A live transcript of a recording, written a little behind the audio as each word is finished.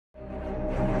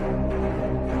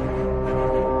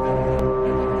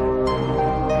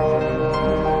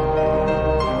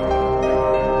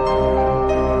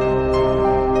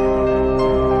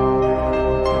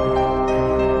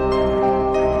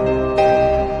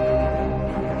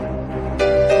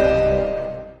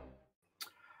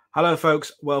Hello,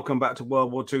 folks. Welcome back to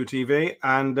World War II TV.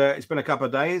 And it's been a couple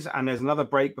of days, and there's another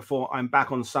break before I'm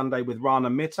back on Sunday with Rana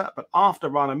Mitter. But after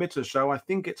Rana Mitter's show, I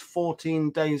think it's 14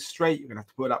 days straight you're going to have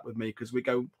to put up with me, because we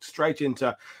go straight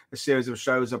into a series of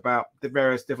shows about the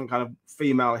various different kind of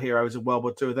female heroes of World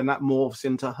War II. Then that morphs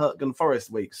into Hurtgen Forest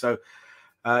Week. So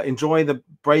enjoy the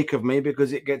break of me,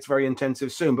 because it gets very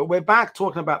intensive soon. But we're back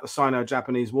talking about the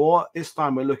Sino-Japanese War. This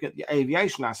time we're looking at the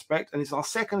aviation aspect, and it's our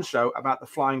second show about the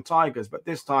Flying Tigers, but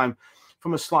this time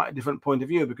from a slightly different point of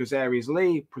view, because Aries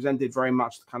Lee presented very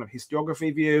much the kind of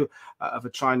historiography view of a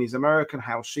Chinese American,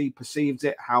 how she perceived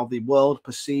it, how the world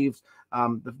perceived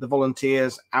the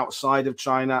volunteers outside of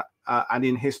China and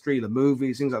in history, the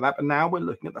movies, things like that. But now we're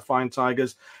looking at the Flying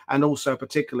Tigers, and also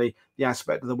particularly the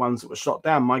aspect of the ones that were shot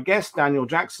down. My guest, Daniel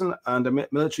Jackson, earned a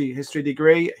military history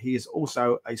degree. He is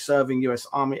also a serving U.S.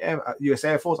 Army, U.S.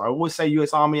 Air Force. I always say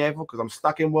U.S. Army Air Force because I'm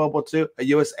stuck in World War II, a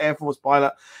U.S. Air Force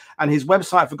pilot. And his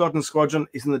website, Forgotten Squadron,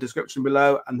 is in the description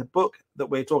below. And the book that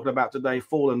we're talking about today,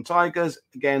 Fallen Tigers,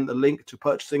 again, the link to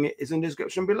purchasing it is in the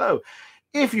description below.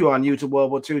 If you are new to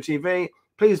World War II TV,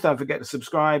 please don't forget to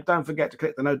subscribe. Don't forget to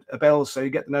click the bell so you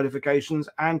get the notifications,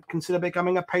 and consider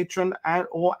becoming a patron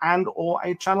or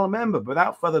a channel member. But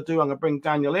without further ado, I'm going to bring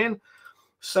Daniel in.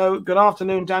 So good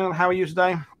afternoon, Daniel. How are you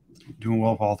today? Doing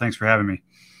well, Paul. Thanks for having me.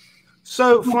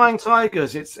 So Flying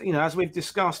Tigers, it's, as we've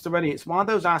discussed already, it's one of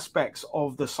those aspects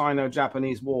of the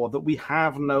Sino-Japanese War that we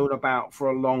have known about for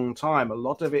a long time. A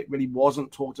lot of it really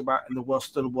wasn't talked about in the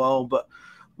Western world, but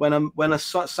when a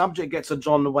subject gets a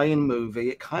John Wayne movie,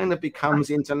 it kind of becomes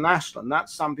international. And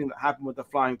that's something that happened with the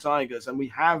Flying Tigers. And we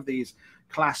have these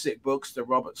classic books, the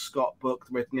Robert Scott book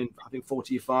written in, I think,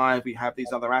 45. We have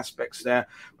these other aspects there.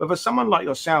 But for someone like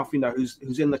yourself,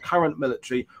 who's in the current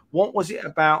military, what was it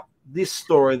about this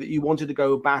story that you wanted to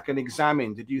go back and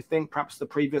examine? Did you think perhaps the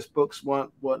previous books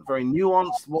weren't very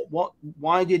nuanced?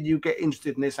 Why did you get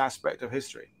interested in this aspect of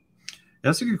history?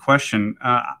 That's a good question.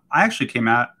 I actually came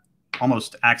out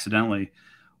almost accidentally,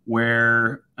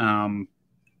 where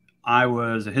I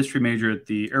was a history major at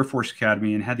the Air Force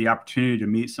Academy and had the opportunity to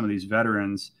meet some of these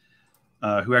veterans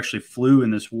who actually flew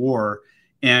in this war.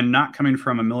 And not coming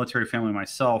from a military family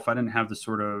myself, I didn't have the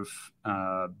sort of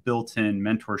built-in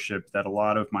mentorship that a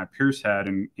lot of my peers had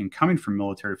in coming from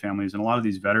military families. And a lot of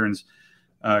these veterans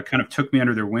kind of took me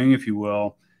under their wing, if you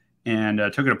will, and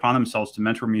took it upon themselves to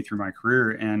mentor me through my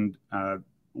career. And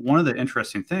one of the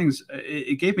interesting things,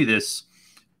 it gave me this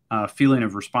feeling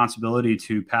of responsibility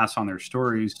to pass on their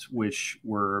stories, which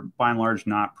were by and large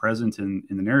not present in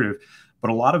the narrative. But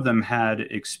a lot of them had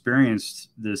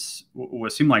experienced this,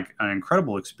 what seemed like an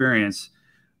incredible experience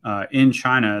in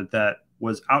China that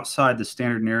was outside the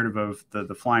standard narrative of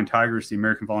the Flying Tigers, the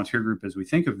American Volunteer Group as we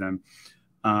think of them.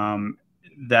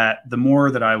 That the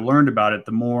more that I learned about it,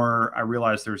 the more I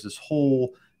realized there's this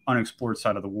whole unexplored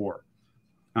side of the war.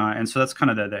 And so that's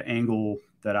kind of the angle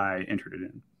that I entered it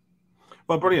in.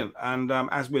 Well, brilliant. And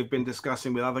as we've been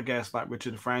discussing with other guests like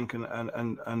Richard Frank and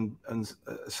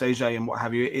Sejay and what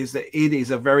have you, is that it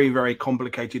is a very, very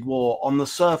complicated war. On the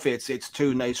surface, it's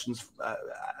two nations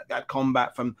at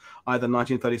combat from either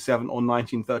 1937 or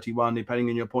 1931, depending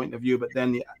on your point of view. But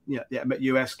then the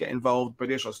US get involved,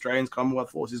 British, Australians,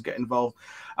 Commonwealth forces get involved.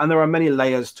 And there are many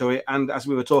layers to it. And as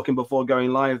we were talking before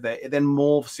going live there, it then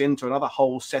morphs into another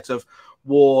whole set of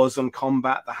wars and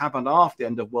combat that happened after the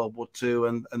end of World War II,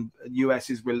 and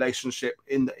US's relationship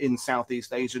in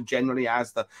Southeast Asia generally,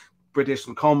 as the British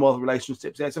and Commonwealth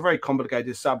relationships. It's a very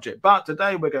complicated subject. But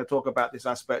today we're going to talk about this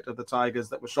aspect of the Tigers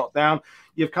that were shot down.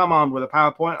 You've come armed with a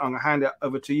PowerPoint. I'm going to hand it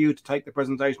over to you to take the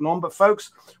presentation on. But folks,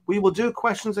 we will do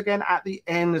questions again at the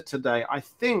end today. I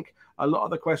think a lot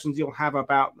of the questions you'll have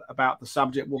about the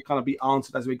subject will kind of be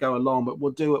answered as we go along, but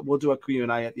we'll do a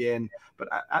Q&A at the end. But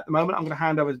at the moment, I'm going to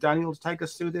hand over to Daniel to take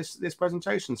us through this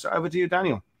presentation. So over to you,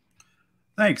 Daniel.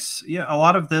 Thanks. Yeah, a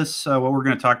lot of this, what we're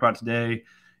going to talk about today,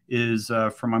 is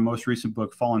from my most recent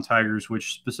book, Fallen Tigers,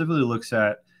 which specifically looks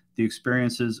at the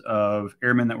experiences of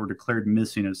airmen that were declared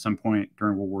missing at some point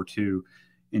during World War II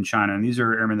in China. And these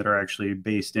are airmen that are actually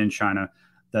based in China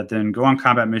that then go on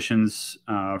combat missions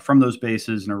from those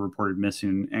bases and are reported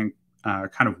missing, and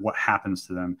kind of what happens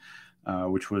to them,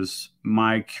 which was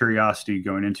my curiosity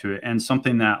going into it, and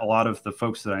something that a lot of the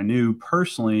folks that I knew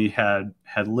personally had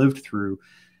lived through.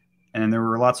 And there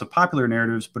were lots of popular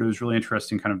narratives, but it was really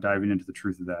interesting kind of diving into the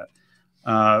truth of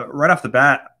that. Right off the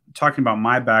bat, talking about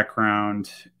my background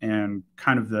and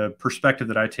kind of the perspective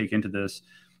that I take into this,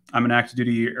 I'm an active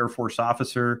duty Air Force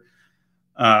officer.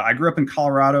 I grew up in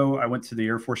Colorado. I went to the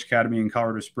Air Force Academy in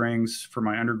Colorado Springs for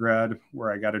my undergrad,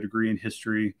 where I got a degree in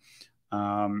history.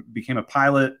 Became a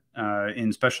pilot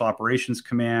in Special Operations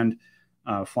Command.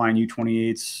 flying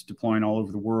U-28s, deploying all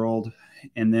over the world,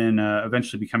 and then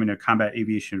eventually becoming a combat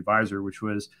aviation advisor, which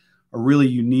was a really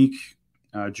unique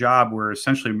job where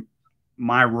essentially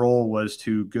my role was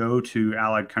to go to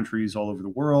allied countries all over the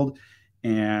world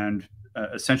and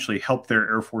essentially help their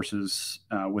air forces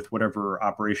with whatever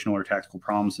operational or tactical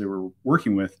problems they were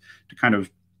working with to kind of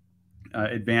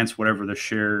advance whatever the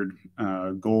shared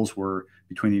goals were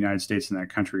between the United States and that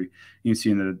country. You can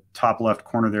see in the top left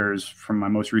corner there is from my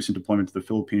most recent deployment to the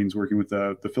Philippines, working with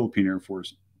the Philippine Air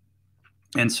Force.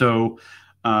 And so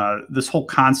this whole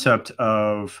concept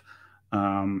of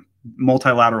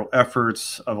multilateral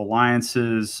efforts, of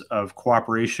alliances, of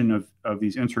cooperation, of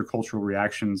these intercultural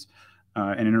reactions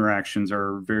and interactions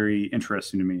are very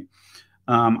interesting to me.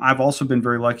 I've also been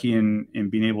very lucky in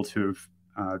being able to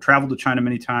traveled to China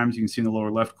many times. You can see in the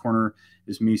lower left corner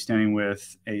is me standing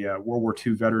with a World War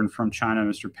II veteran from China,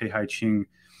 Mr. Pei Hai-ching,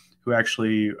 who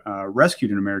actually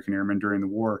rescued an American airman during the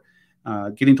war.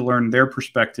 Getting to learn their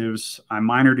perspectives. I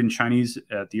minored in Chinese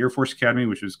at the Air Force Academy,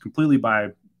 which was completely by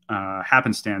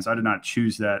happenstance. I did not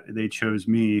choose that. They chose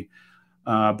me.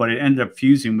 But it ended up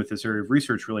fusing with this area of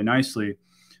research really nicely.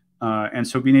 And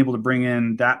so being able to bring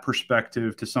in that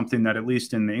perspective to something that, at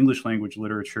least in the English language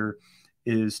literature,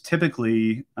 is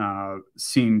typically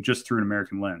seen just through an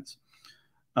American lens.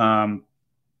 And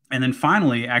then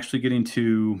finally, actually getting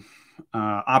to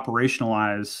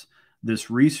operationalize this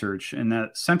research. And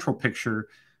that central picture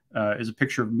is a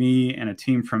picture of me and a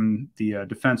team from the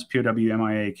Defense POW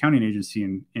MIA Accounting Agency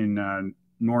in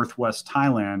Northwest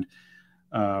Thailand,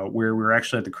 where we were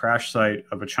actually at the crash site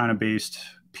of a China-based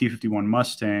P-51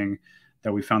 Mustang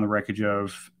that we found the wreckage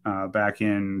of back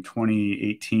in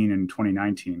 2018 and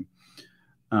 2019.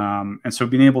 And so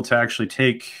being able to actually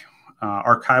take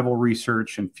archival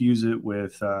research and fuse it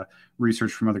with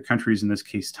research from other countries, in this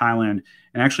case Thailand,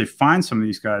 and actually find some of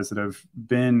these guys that have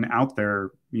been out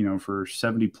there, you know, for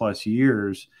 70 plus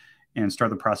years, and start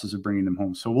the process of bringing them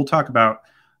home. So we'll talk about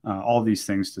all of these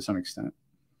things to some extent.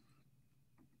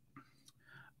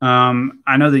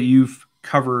 I know that you've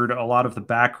covered a lot of the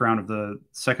background of the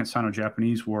Second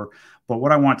Sino-Japanese War, but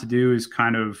what I want to do is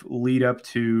kind of lead up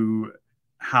to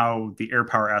how the air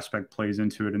power aspect plays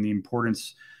into it and the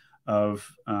importance of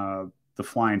the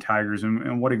Flying Tigers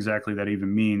and what exactly that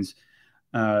even means.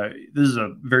 This is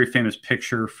a very famous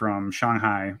picture from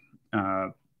Shanghai.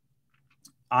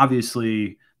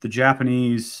 Obviously, the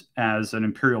Japanese, as an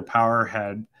imperial power,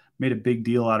 had made a big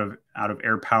deal out of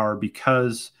air power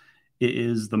because it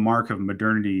is the mark of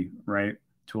modernity, right,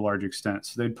 to a large extent.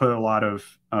 So they'd put a lot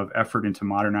of effort into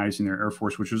modernizing their air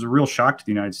force, which was a real shock to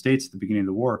the United States at the beginning of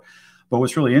the war. But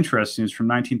what's really interesting is from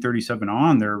 1937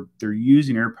 on, they're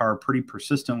using air power pretty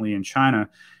persistently in China.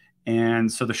 And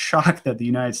so the shock that the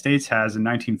United States has in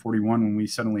 1941 when we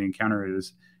suddenly encounter it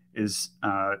is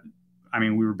I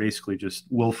mean, we were basically just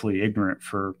willfully ignorant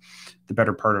for the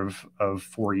better part of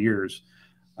 4 years,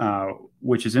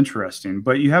 which is interesting.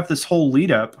 But you have this whole lead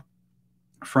up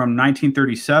from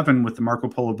 1937 with the Marco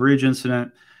Polo Bridge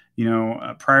incident. You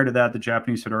know, prior to that, the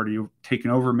Japanese had already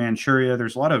taken over Manchuria.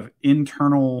 There's a lot of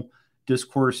internal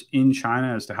discourse in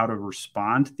China as to how to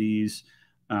respond to these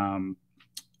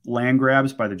land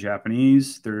grabs by the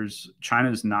Japanese.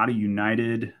 China is not a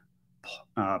united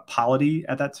polity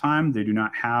at that time. They do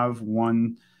not have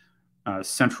one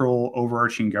central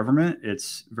overarching government.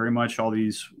 It's very much all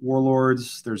these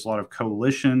warlords. There's a lot of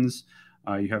coalitions.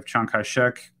 You have Chiang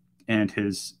Kai-shek and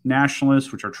his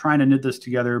nationalists, which are trying to knit this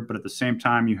together. But at the same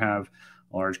time, you have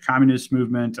a large communist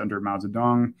movement under Mao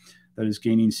Zedong that is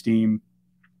gaining steam.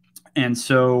 And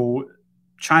so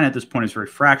China at this point is very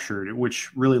fractured,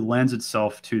 which really lends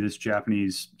itself to this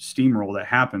Japanese steamroll that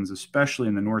happens, especially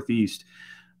in the Northeast.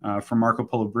 From Marco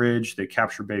Polo Bridge, they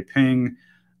capture Beiping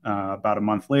about a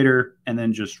month later, and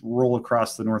then just roll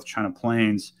across the North China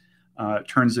Plains. It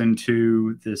turns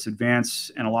into this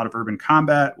advance and a lot of urban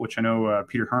combat, which I know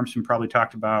Peter Harmson probably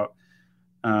talked about,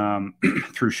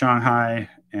 through Shanghai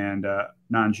and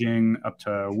Nanjing up to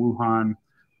Wuhan,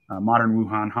 modern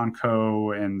Wuhan,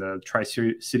 Hankou, and the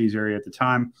Tri-Cities area at the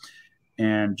time,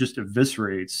 and just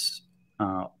eviscerates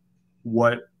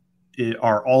what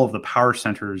are all of the power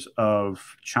centers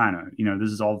of China. You know, this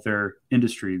is all of their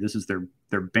industry. This is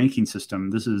their banking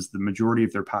system. This is the majority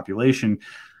of their population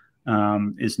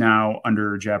is now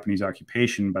under Japanese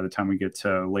occupation by the time we get to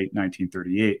late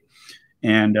 1938.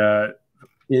 And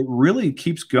it really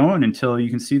keeps going until you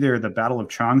can see there the Battle of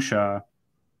Changsha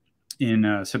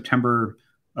in September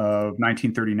of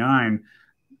 1939,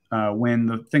 when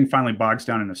the thing finally bogs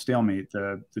down in a stalemate.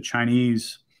 The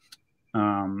Chinese,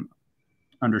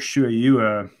 under Xue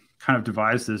Yue, kind of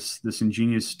devised this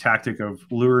ingenious tactic of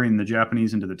luring the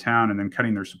Japanese into the town and then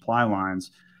cutting their supply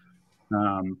lines.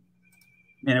 And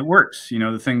it works.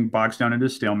 The thing bogs down into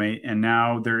stalemate, and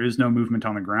now there is no movement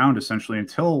on the ground essentially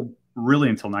until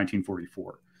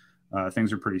 1944.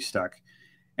 Things are pretty stuck.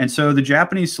 And so the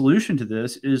Japanese solution to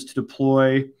this is to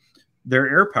deploy their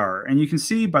air power. And you can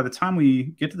see by the time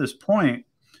we get to this point,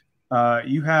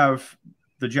 you have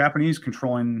the Japanese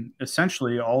controlling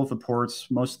essentially all of the ports,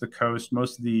 most of the coast,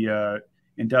 most of the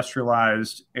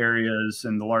industrialized areas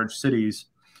and the large cities,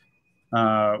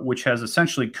 which has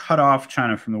essentially cut off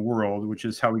China from the world, which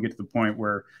is how we get to the point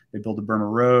where they build the Burma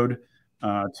Road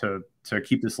to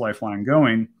keep this lifeline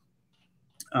going.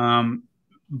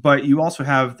 But you also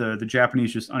have the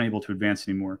Japanese just unable to advance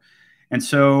anymore. And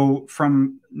so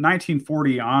from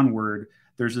 1940 onward,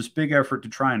 there's this big effort to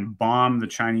try and bomb the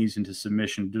Chinese into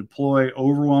submission, to deploy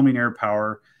overwhelming air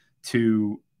power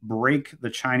to break the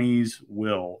Chinese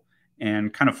will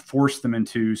and kind of force them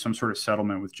into some sort of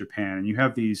settlement with Japan. And you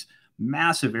have these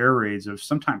massive air raids of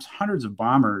sometimes hundreds of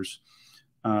bombers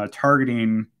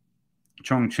targeting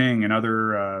Chongqing and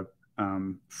other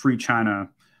free China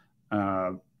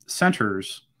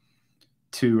centers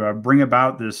to bring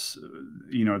about this,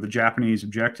 the Japanese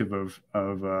objective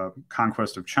of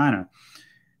conquest of China.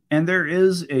 And there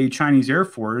is a Chinese Air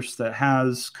Force that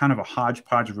has kind of a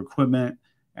hodgepodge of equipment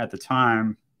at the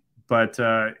time, but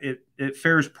it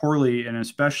fares poorly, and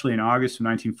especially in August of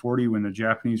 1940, when the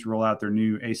Japanese roll out their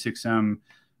new A6M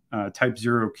Type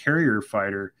 0 carrier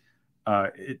fighter,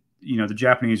 the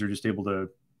Japanese are just able to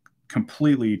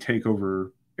completely take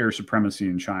over air supremacy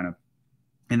in China.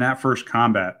 In that first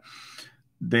combat,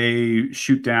 they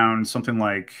shoot down something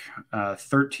like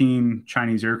 13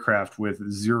 Chinese aircraft with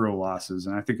 0 losses.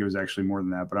 And I think it was actually more than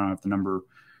that, but I don't have the number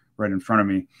right in front of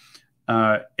me.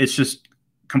 It's just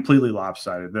completely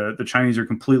lopsided. The Chinese are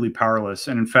completely powerless.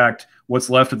 And in fact, what's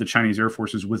left of the Chinese Air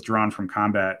Force is withdrawn from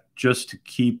combat just to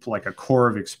keep like a core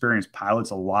of experienced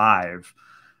pilots alive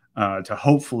to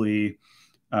hopefully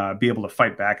be able to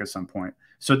fight back at some point.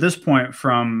 So at this point,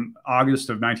 from August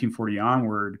of 1940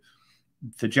 onward,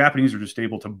 the Japanese are just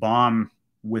able to bomb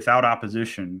without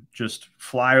opposition, just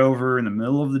fly over in the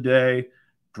middle of the day,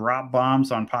 drop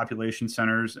bombs on population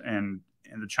centers, and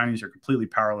the Chinese are completely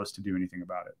powerless to do anything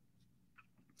about it.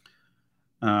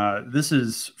 This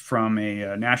is from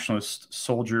a nationalist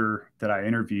soldier that I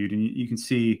interviewed, and you can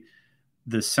see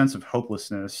this sense of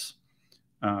hopelessness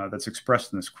that's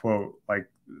expressed in this quote. Like,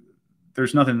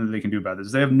 there's nothing that they can do about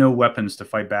this. They have no weapons to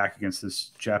fight back against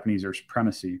this Japanese air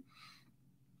supremacy.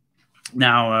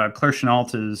 Now, Claire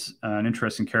Chennault is an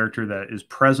interesting character that is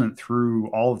present through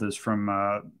all of this from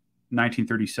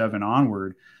 1937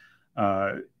 onward.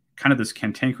 Kind of this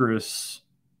cantankerous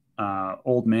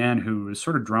old man who was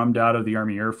sort of drummed out of the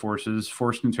Army Air Forces,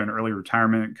 forced into an early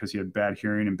retirement because he had bad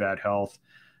hearing and bad health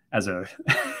as a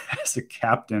as a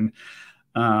captain.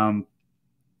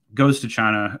 Goes to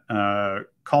China,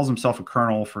 calls himself a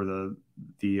colonel for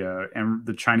and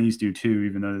the Chinese do too,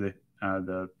 even though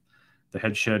the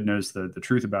head shed knows the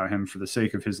truth about him for the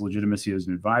sake of his legitimacy as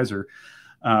an advisor.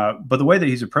 But the way that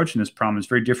he's approaching this problem is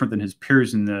very different than his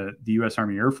peers in the U.S.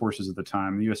 Army Air Forces at the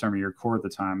time, the U.S. Army Air Corps at the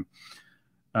time,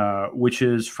 which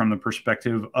is from the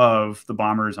perspective of the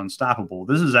bomber is unstoppable.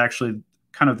 This is actually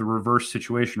kind of the reverse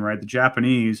situation, right? The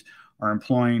Japanese are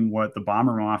employing what the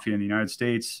bomber mafia in the United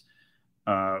States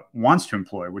wants to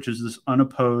employ, which is this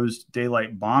unopposed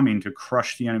daylight bombing to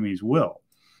crush the enemy's will.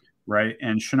 Right.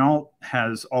 And Chennault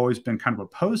has always been kind of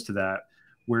opposed to that,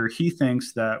 where he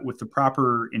thinks that with the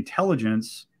proper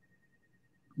intelligence,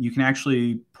 you can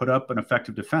actually put up an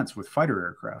effective defense with fighter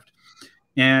aircraft.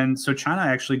 And so China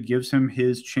actually gives him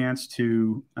his chance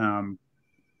to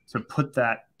put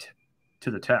that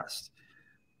to the test.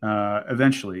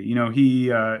 Eventually,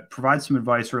 he provides some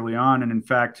advice early on. And in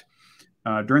fact,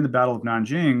 during the Battle of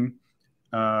Nanjing,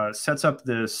 sets up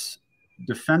this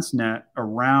defense net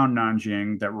around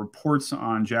Nanjing that reports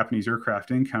on Japanese aircraft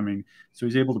incoming. So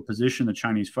he's able to position the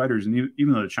Chinese fighters. And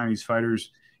even though the Chinese fighters,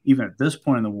 even at this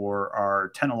point in the war, are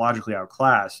technologically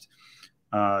outclassed,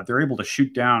 they're able to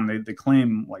shoot down. They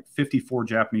claim like 54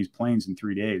 Japanese planes in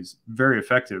 3 days. Very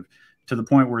effective, to the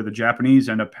point where the Japanese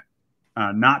end up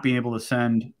not being able to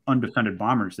send undefended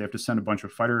bombers. They have to send a bunch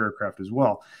of fighter aircraft as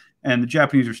well. And the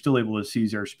Japanese are still able to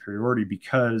seize air superiority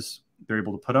because they're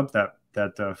able to put up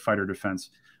that fighter defense.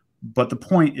 But the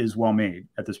point is well made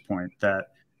at this point that,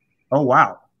 oh,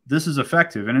 wow, this is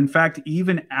effective. And in fact,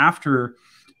 even after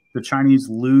the Chinese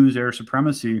lose air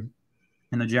supremacy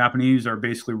and the Japanese are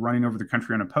basically running over the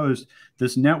country unopposed,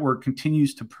 this network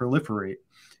continues to proliferate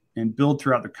and build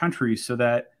throughout the country so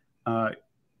that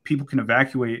people can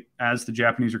evacuate as the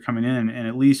Japanese are coming in and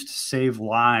at least save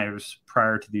lives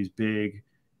prior to these big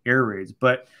air raids.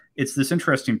 But it's this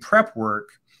interesting prep work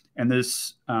and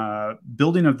this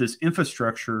building of this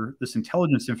infrastructure, this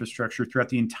intelligence infrastructure throughout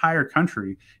the entire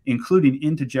country, including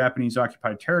into Japanese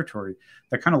occupied territory,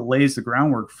 that kind of lays the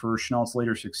groundwork for Chennault's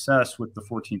later success with the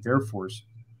 14th Air Force.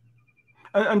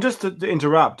 And just to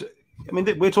interrupt, I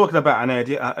mean, we're talking about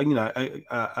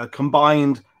a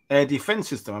combined air defense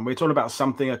system, and we're talking about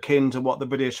something akin to what the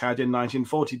British had in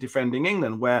 1940 defending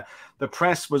England, where the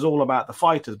press was all about the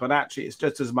fighters, but actually it's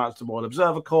just as much the Royal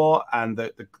Observer Corps and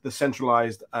the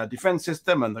centralized defense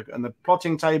system and the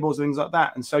plotting tables and things like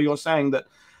that. And so you're saying that,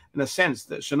 in a sense,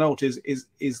 that Chennault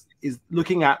is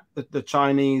looking at the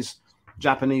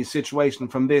Chinese-Japanese situation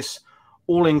from this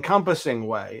all-encompassing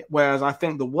way, whereas I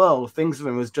think the world thinks of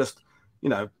him as just,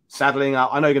 saddling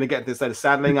up. I know you're going to get this later,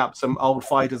 saddling up some old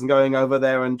fighters and going over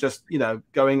there and just,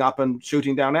 going up and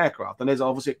shooting down aircraft. And there's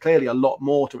obviously clearly a lot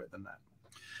more to it than that.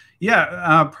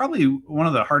 Yeah, probably one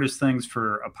of the hardest things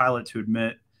for a pilot to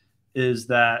admit is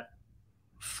that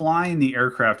flying the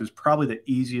aircraft is probably the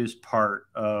easiest part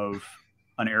of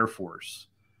an Air Force.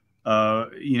 All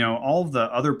of the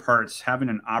other parts, having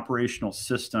an operational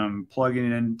system,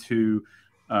 plugging it into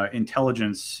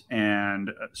intelligence and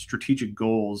strategic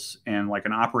goals and like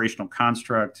an operational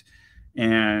construct,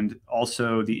 and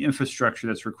also the infrastructure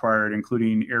that's required,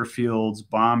 including airfields,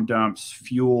 bomb dumps,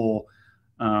 fuel,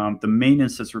 the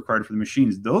maintenance that's required for the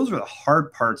machines. Those are the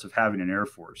hard parts of having an Air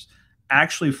Force.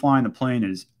 Actually flying the plane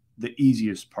is the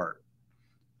easiest part.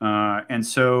 And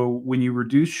so when you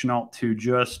reduce Chennault to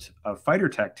just a fighter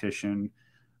tactician,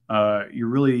 you're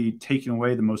really taking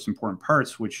away the most important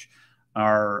parts, which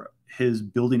are his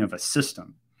building of a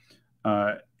system.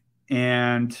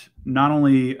 And not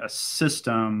only a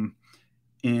system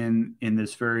in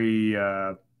this very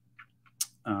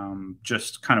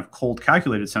just kind of cold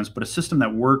calculated sense, but a system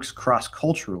that works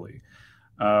cross-culturally,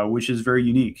 which is very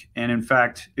unique. And in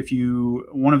fact,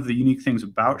 one of the unique things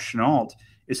about Chennault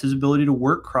is his ability to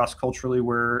work cross-culturally,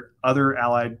 where other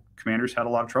Allied commanders had a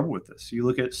lot of trouble with this. You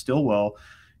look at Stilwell,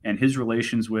 and his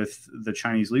relations with the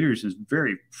Chinese leaders is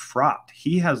very fraught.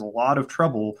 He has a lot of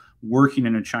trouble working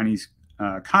in a Chinese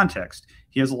context.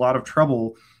 He has a lot of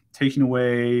trouble taking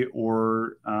away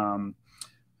or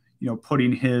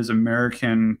putting his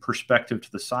American perspective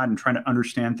to the side and trying to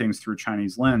understand things through a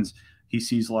Chinese lens. He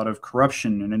sees a lot of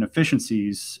corruption and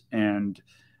inefficiencies, and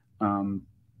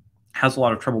has a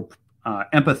lot of trouble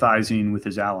empathizing with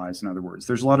his allies. In other words,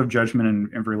 there's a lot of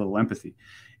judgment and very little empathy.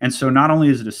 And so not only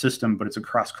is it a system, but it's a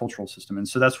cross-cultural system. And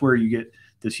so that's where you get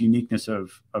this uniqueness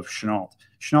of Chennault.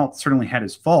 Chennault certainly had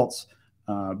his faults,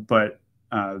 but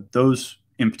those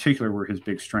in particular were his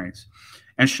big strengths.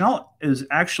 And Chennault is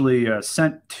actually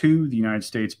sent to the United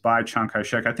States by Chiang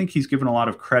Kai-shek. I think he's given a lot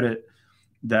of credit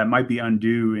that might be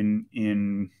undue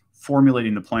in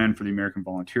formulating the plan for the American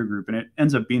Volunteer Group. And it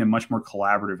ends up being a much more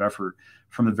collaborative effort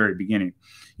from the very beginning.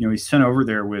 He's sent over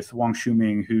there with Wang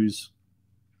Shuming, who's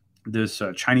this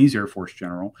Chinese Air Force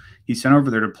general. He's sent over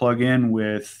there to plug in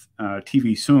with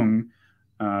TV Sung,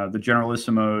 the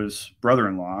Generalissimo's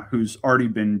brother-in-law, who's already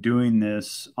been doing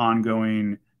this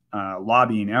ongoing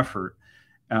lobbying effort.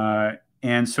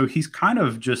 And so he's kind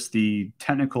of just the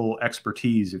technical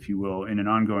expertise, if you will, in an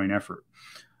ongoing effort.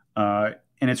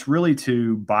 And it's really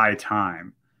to buy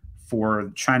time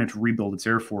for China to rebuild its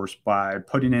Air Force by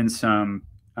putting in some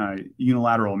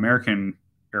unilateral American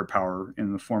air power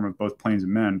in the form of both planes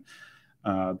and men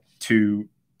to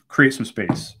create some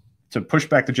space, to push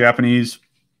back the Japanese,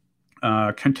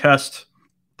 contest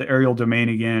the aerial domain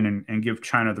again, and give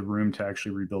China the room to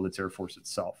actually rebuild its Air Force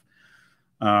itself.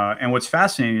 And what's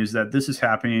fascinating is that this is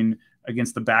happening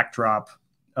against the backdrop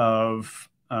of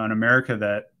an America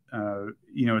that,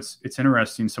 it's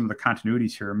interesting, some of the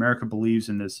continuities here. America believes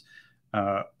in this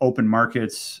open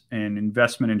markets and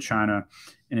investment in China,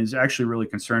 and is actually really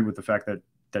concerned with the fact that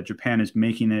Japan is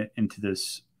making it into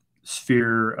this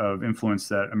sphere of influence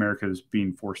that America is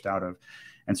being forced out of.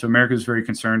 And so America is very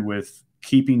concerned with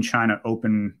keeping China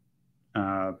open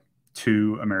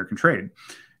to American trade.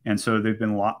 And so they've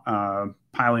been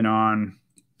piling on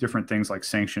different things like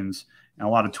sanctions and a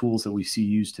lot of tools that we see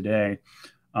used today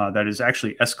that is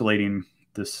actually escalating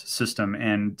this system.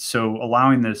 And so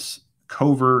allowing this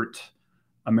covert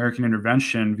American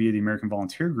intervention via the American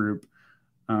Volunteer Group,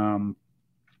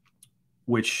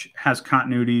 which has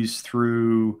continuities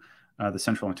through the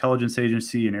Central Intelligence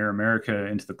Agency and Air America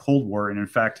into the Cold War. And in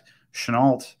fact,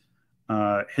 Chennault,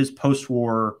 his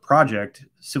post-war project,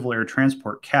 Civil Air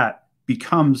Transport, CAT,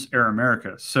 becomes Air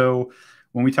America. So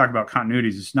when we talk about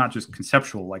continuities, it's not just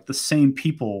conceptual. Like, the same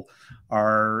people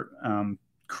are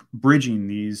bridging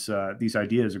these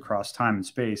ideas across time and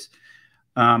space.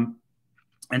 And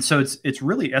so it's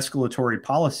really escalatory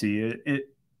policy.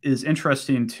 It is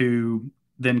interesting to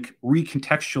then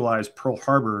recontextualize Pearl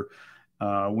Harbor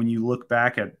when you look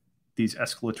back at these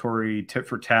escalatory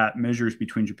tit-for-tat measures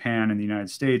between Japan and the United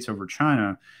States over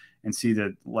China, and see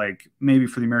that, like, maybe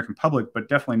for the American public, but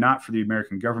definitely not for the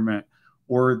American government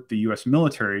or the U.S.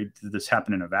 military, did this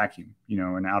happen in a vacuum,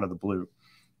 and out of the blue.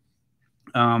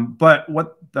 But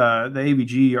what the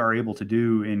AVG are able to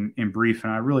do in brief,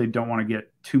 and I really don't want to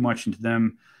get too much into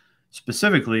them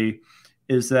specifically,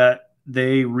 is that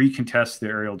they recontest the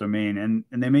aerial domain, and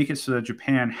they make it so that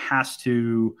Japan has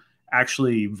to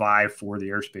actually vie for the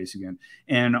airspace again.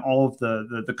 And all of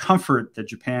the comfort that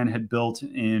Japan had built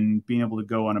in being able to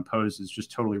go unopposed is just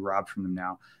totally robbed from them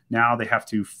now. Now they have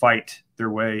to fight their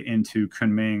way into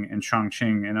Kunming and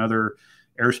Chongqing and other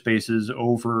airspaces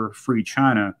over free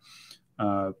China.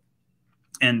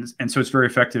 And so it's very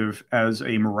effective as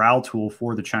a morale tool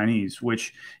for the Chinese,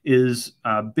 which is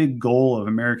a big goal of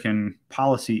American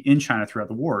policy in China throughout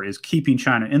the war, is keeping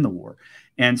China in the war.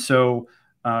 And so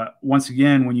once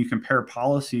again, when you compare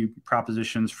policy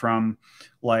propositions from,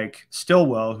 like,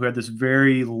 Stilwell, who had this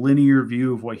very linear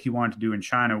view of what he wanted to do in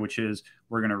China, which is,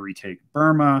 we're going to retake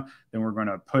Burma, then we're going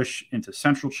to push into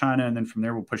central China, and then from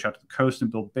there we'll push out to the coast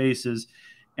and build bases.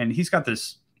 And he's got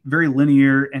this very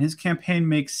linear, and his campaign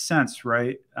makes sense,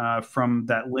 right, from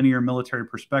that linear military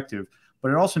perspective.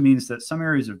 But it also means that some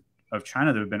areas of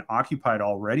China that have been occupied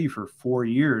already for 4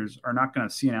 years are not going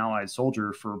to see an Allied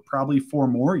soldier for probably 4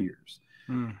 more years.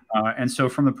 And so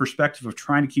from the perspective of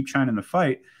trying to keep China in the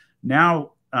fight,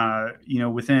 now,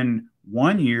 within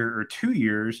 1 year or 2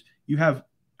 years, you have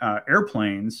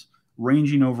airplanes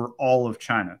ranging over all of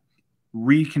China,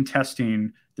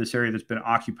 recontesting this area that's been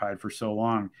occupied for so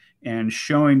long, and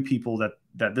showing people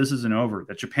that this isn't over,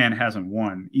 that Japan hasn't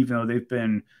won, even though they've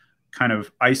been kind of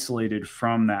isolated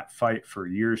from that fight for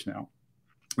years now.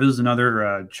 This is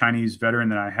another Chinese veteran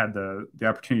that I had the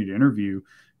opportunity to interview,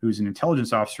 who's an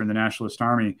intelligence officer in the Nationalist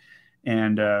Army,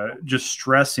 and just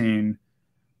stressing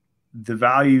the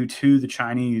value to the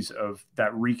Chinese of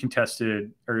that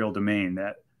recontested aerial domain,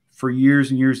 that for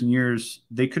years and years and years,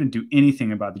 they couldn't do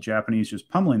anything about the Japanese just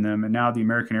pummeling them. And now the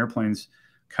American airplanes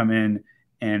come in,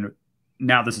 and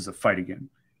now this is a fight again.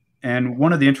 And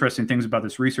one of the interesting things about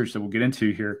this research that we'll get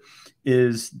into here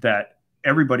is that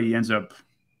everybody ends up,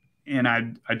 and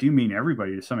I do mean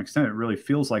everybody to some extent, it really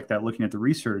feels like that looking at the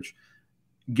research,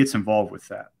 gets involved with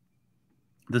that.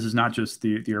 This is not just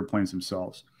the airplanes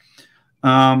themselves.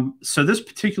 So this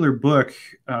particular book,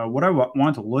 what I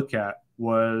wanted to look at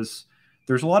was,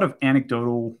 there's a lot of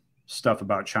anecdotal stuff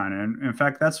about China. And in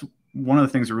fact, that's one of the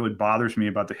things that really bothers me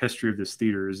about the history of this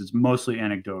theater, is it's mostly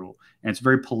anecdotal, and it's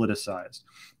very politicized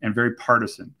and very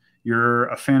partisan. You're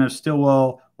a fan of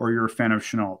Stilwell, or you're a fan of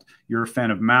Chennault. You're a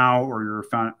fan of Mao, or you're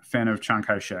a fan of Chiang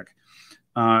Kai-shek.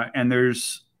 And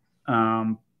there's,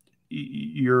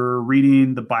 you're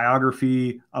reading the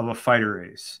biography of a fighter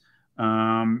ace.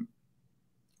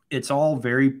 It's all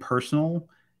very personal,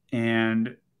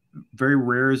 and very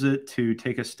rare is it to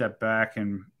take a step back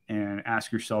and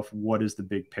ask yourself, what is the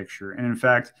big picture? And in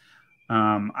fact,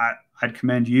 I'd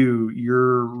commend you.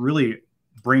 You're really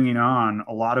bringing on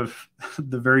a lot of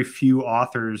the very few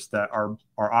authors that are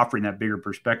offering that bigger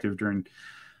perspective during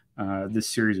this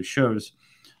series of shows.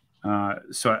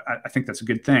 So I think that's a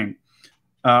good thing.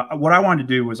 What I wanted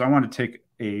to do was, I wanted to take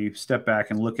a step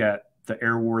back and look at the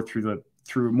air war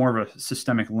through more of a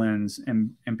systemic lens,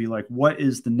 and be like, what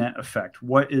is the net effect?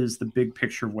 What is the big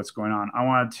picture of what's going on? I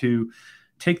wanted to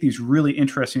take these really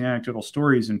interesting anecdotal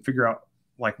stories and figure out,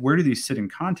 like, where do these sit in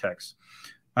context?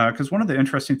 Because one of the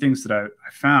interesting things that I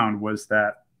found was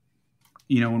that,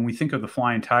 when we think of the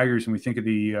Flying Tigers and we think of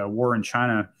the war in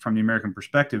China from the American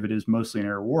perspective, it is mostly an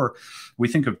air war. We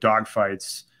think of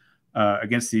dogfights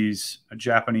against these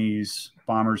Japanese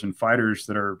bombers and fighters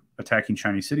that are attacking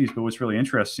Chinese cities. But what's really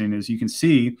interesting is, you can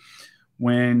see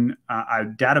when I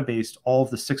databased all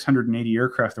of the 680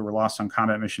 aircraft that were lost on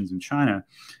combat missions in China,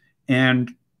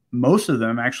 and most of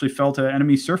them actually fell to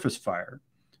enemy surface fire.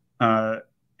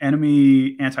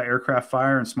 Enemy anti-aircraft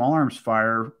fire and small arms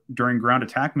fire during ground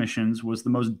attack missions was the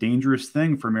most dangerous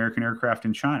thing for American aircraft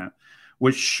in China,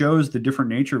 which shows the different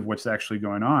nature of what's actually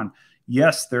going on.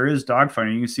 Yes, there is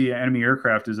dogfighting. You can see enemy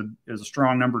aircraft is a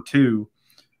strong number 2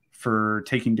 for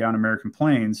taking down American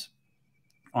planes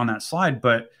on that slide.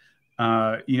 But,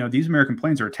 these American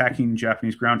planes are attacking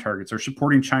Japanese ground targets, are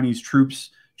supporting Chinese troops,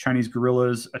 Chinese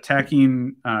guerrillas,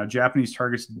 attacking Japanese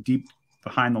targets deep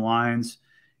behind the lines,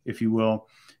 if you will.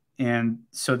 And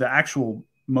so the actual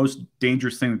most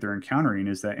dangerous thing that they're encountering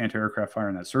is that anti-aircraft fire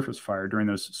and that surface fire during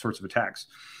those sorts of attacks.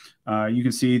 You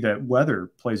can see that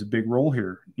weather plays a big role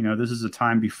here. You know, this is a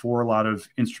time before a lot of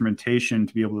instrumentation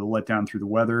to be able to let down through the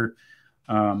weather.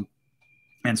 And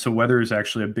so weather is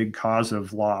actually a big cause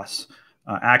of loss.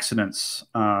 Accidents,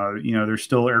 you know, there's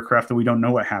still aircraft that we don't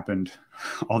know what happened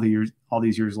all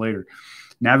these years later.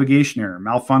 Navigation error,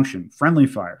 malfunction, friendly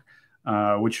fire,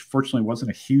 which fortunately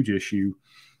wasn't a huge issue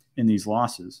in these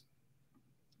losses.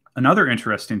 Another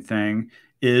interesting thing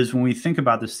is when we think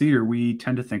about this theater, we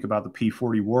tend to think about the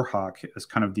P-40 Warhawk as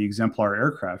kind of the exemplar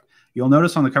aircraft. You'll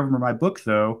notice on the cover of my book,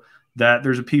 though, that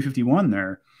there's a P-51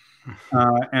 there.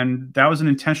 And that was an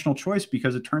intentional choice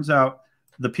because it turns out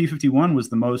the P-51 was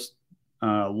the most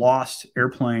lost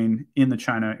airplane in the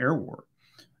China Air War.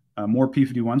 More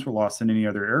P-51s were lost than any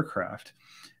other aircraft.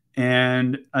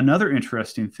 And another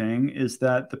interesting thing is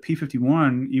that the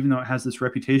P-51, even though it has this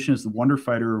reputation as the wonder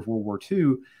fighter of World War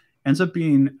II, ends up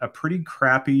being a pretty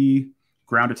crappy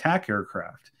ground attack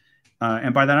aircraft.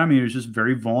 And by that, I mean, it was just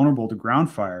very vulnerable to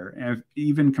ground fire. And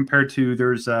even compared to,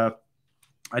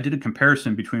 I did a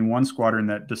comparison between one squadron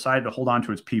that decided to hold on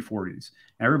to its P-40s.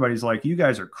 And everybody's like, you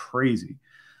guys are crazy.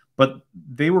 But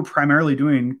they were primarily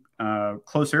doing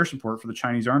close air support for the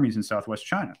Chinese armies in Southwest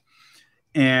China.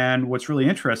 And what's really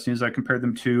interesting is I compared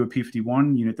them to a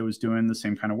P-51 unit that was doing the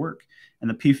same kind of work. And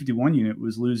the P-51 unit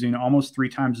was losing almost 3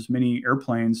 times as many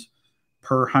airplanes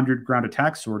per 100 ground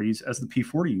attack sorties as the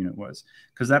P-40 unit was.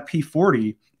 Because that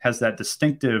P-40 has that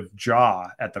distinctive jaw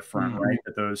at the front, right?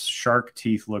 That those shark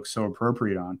teeth look so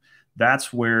appropriate on.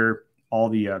 That's where all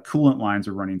the coolant lines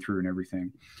are running through and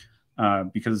everything.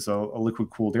 Because it's a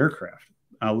liquid-cooled aircraft,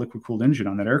 a liquid-cooled engine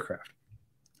on that aircraft.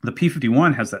 The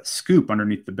P-51 has that scoop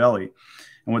underneath the belly.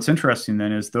 And what's interesting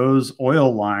then is those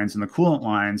oil lines and the coolant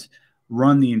lines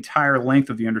run the entire length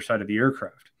of the underside of the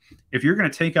aircraft. If you're going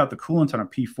to take out the coolant on a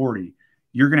P-40,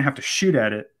 you're going to have to shoot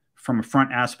at it from a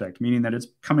front aspect, meaning that it's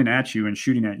coming at you and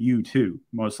shooting at you too,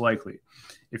 most likely.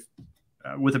 If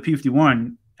with a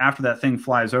P-51, after that thing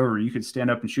flies over, you could stand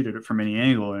up and shoot at it from any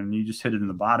angle, and you just hit it in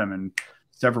the bottom and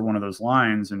sever one of those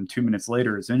lines, and 2 minutes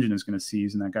later, its engine is going to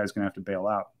seize, and that guy's going to have to bail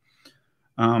out.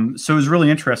 So it was really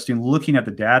interesting looking at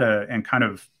the data and kind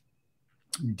of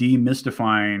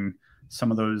demystifying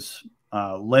some of those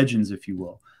legends, if you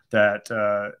will, that,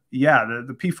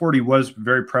 the P-40 was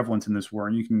very prevalent in this war,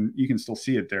 and you can still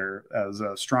see it there as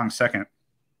a strong second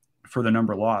for the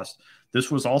number lost. This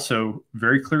was also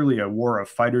very clearly a war of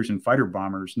fighters and fighter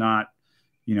bombers, not,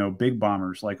 you know, big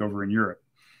bombers like over in Europe.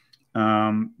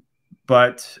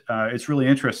 But it's really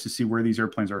interesting to see where these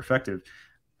airplanes are effective.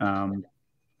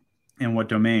 In what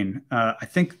domain. I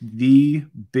think the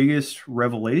biggest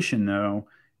revelation, though,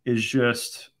 is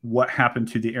just what happened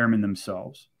to the airmen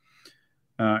themselves.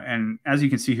 And as you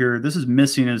can see here, this is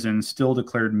missing as in still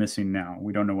declared missing now.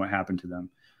 We don't know what happened to them.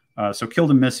 So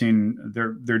killed and missing,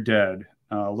 they're dead,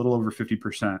 a little over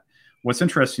 50%. What's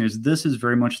interesting is this is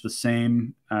very much the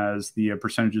same as the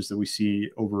percentages that we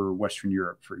see over Western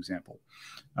Europe, for example.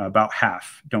 About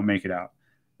half don't make it out.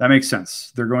 That makes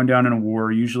sense. They're going down in a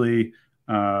war, usually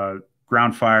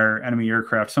ground fire, enemy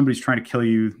aircraft, somebody's trying to kill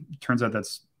you. Turns out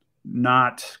that's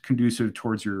not conducive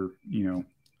towards your,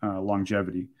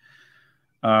 longevity.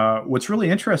 What's really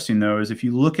interesting, though, is if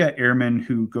you look at airmen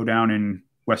who go down in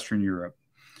Western Europe,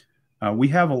 we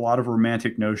have a lot of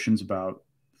romantic notions about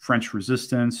French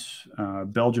resistance,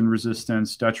 Belgian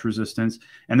resistance, Dutch resistance,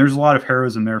 and there's a lot of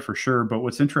heroism there for sure. But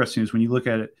what's interesting is when you look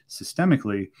at it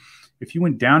systemically, if you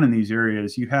went down in these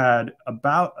areas, you had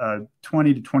about a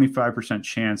 20 to 25%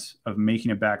 chance of making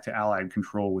it back to Allied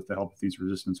control with the help of these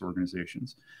resistance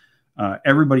organizations.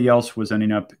 Everybody else was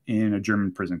ending up in a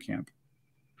German prison camp.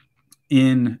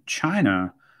 In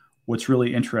China, what's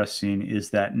really interesting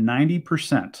is that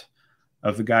 90%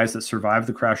 of the guys that survive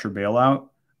the crash or bailout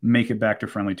make it back to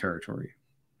friendly territory.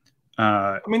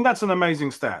 I mean, that's an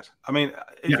amazing stat. I mean,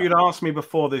 if you'd asked me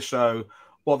before this show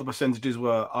what the percentages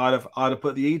were, I'd have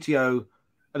put the ETO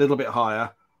a little bit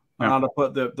higher, and I'd have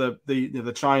put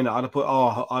the China. I'd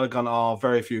have gone,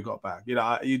 very few got back. You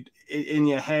know, in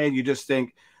your head you just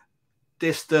think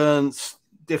distance,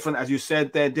 different, as you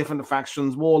said, they're different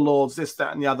factions, warlords, this,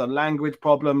 that, and the other, language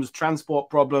problems,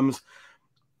 transport problems.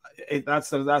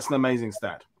 That's an amazing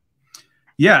stat.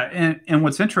 Yeah, and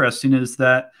what's interesting is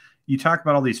that you talk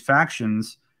about all these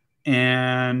factions,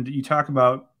 and you talk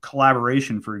about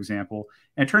collaboration, for example,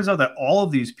 and it turns out that all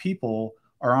of these people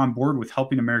are on board with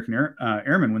helping American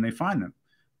airmen when they find them,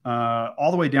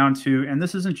 all the way down to, and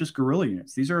this isn't just guerrilla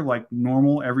units. These are like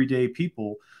normal, everyday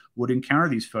people would encounter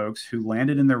these folks who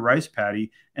landed in their rice paddy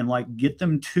and like get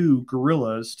them to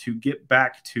guerrillas to get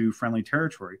back to friendly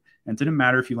territory. And it didn't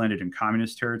matter if you landed in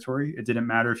communist territory. It didn't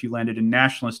matter if you landed in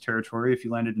nationalist territory, if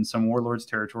you landed in some warlord's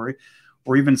territory,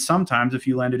 or even sometimes if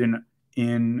you landed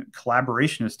in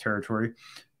collaborationist territory.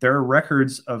 There are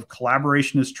records of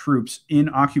collaborationist troops in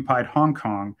occupied Hong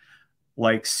Kong,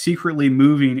 like secretly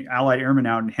moving Allied airmen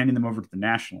out and handing them over to the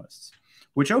nationalists,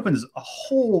 which opens a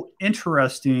whole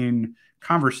interesting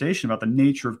conversation about the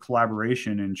nature of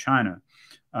collaboration in China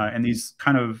and these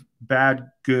kind of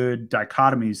bad, good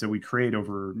dichotomies that we create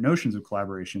over notions of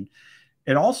collaboration.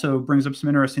 It also brings up some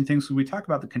interesting things when we talk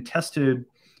about the contested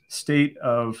state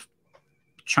of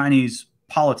Chinese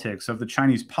politics, of the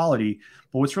Chinese polity.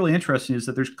 But what's really interesting is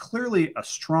that there's clearly a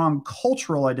strong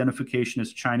cultural identification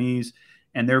as Chinese,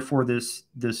 and therefore this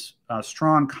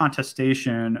strong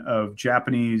contestation of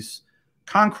Japanese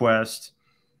conquest,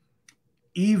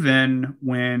 even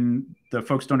when the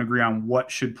folks don't agree on what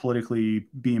should politically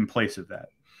be in place of that.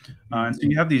 And so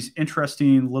you have these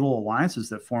interesting little alliances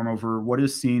that form over what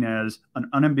is seen as an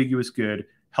unambiguous good,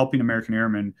 helping American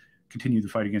airmen continue the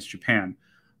fight against Japan,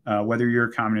 whether you're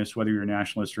a communist, whether you're a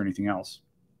nationalist, or anything else.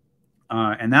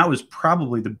 And that was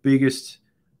probably the biggest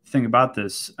thing about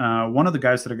this. One of the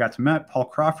guys that I got to meet, Paul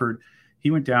Crawford,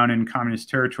 he went down in communist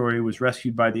territory, was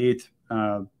rescued by the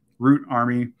 8th Root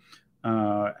Army,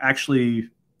 actually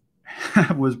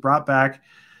was brought back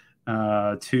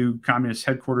to communist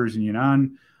headquarters in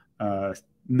Yunnan,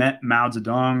 met Mao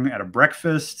Zedong at a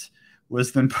breakfast,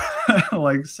 was then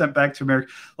like sent back to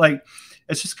America. Like,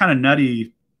 it's just kind of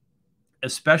nutty,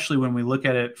 especially when we look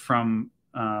at it from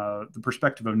the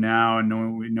perspective of now and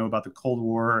knowing we know about the Cold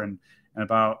War and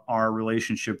about our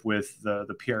relationship with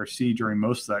the PRC during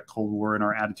most of that Cold War and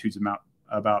our attitudes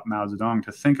about Mao Zedong,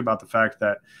 to think about the fact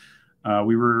that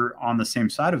we were on the same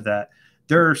side of that.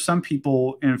 There are some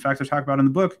people, and in fact, I talk about in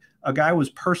the book, a guy was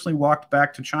personally walked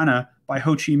back to China by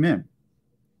Ho Chi Minh.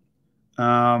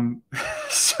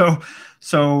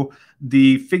 So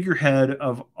the figurehead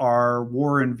of our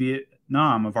war in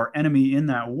Vietnam, of our enemy in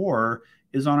that war,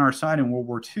 is on our side in World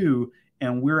War II,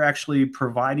 and we're actually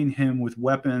providing him with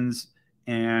weapons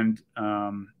and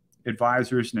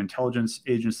advisors and intelligence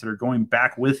agents that are going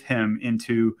back with him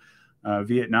into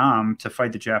Vietnam to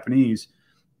fight the Japanese.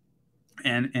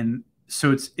 And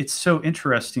so it's so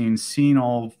interesting seeing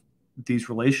all these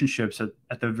relationships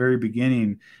at the very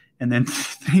beginning, and then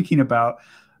thinking about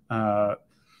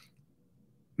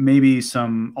maybe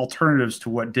some alternatives to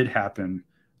what did happen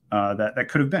that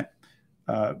could have been.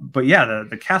 But yeah,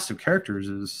 the cast of characters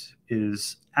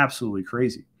is absolutely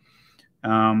crazy.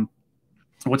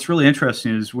 What's really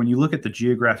interesting is when you look at the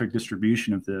geographic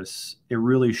distribution of this, it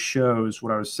really shows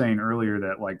what I was saying earlier,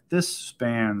 that like this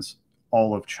spans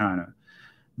all of China.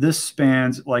 This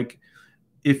spans, like,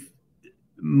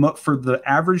 for the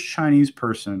average Chinese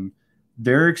person,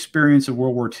 their experience of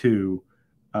World War II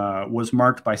was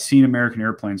marked by seeing American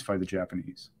airplanes fight the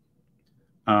Japanese.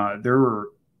 There were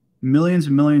millions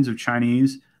and millions of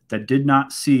Chinese that did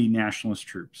not see nationalist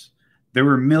troops. There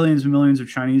were millions and millions of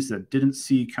Chinese that didn't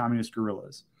see communist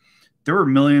guerrillas. There were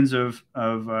millions of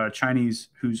Chinese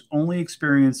whose only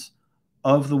experience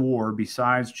of the war,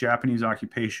 besides Japanese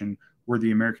occupation, were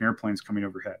the American airplanes coming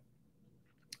overhead.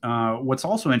 What's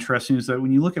also interesting is that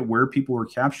when you look at where people were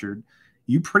captured,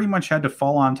 you pretty much had to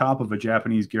fall on top of a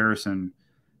Japanese garrison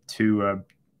to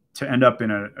end up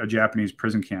in a Japanese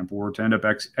prison camp, or to end up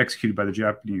executed by the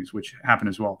Japanese, which happened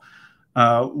as well.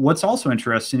 What's also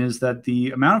interesting is that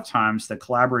the amount of times that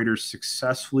collaborators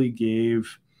successfully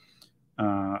gave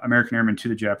American airmen to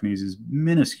the Japanese is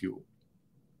minuscule.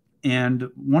 And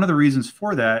one of the reasons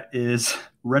for that is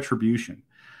retribution.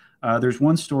 There's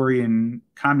one story in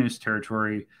communist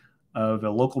territory of a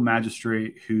local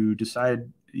magistrate who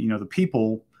decided, the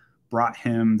people brought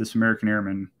him this American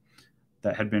airman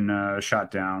that had been shot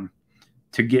down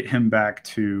to get him back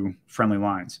to friendly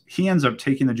lines. He ends up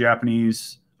taking the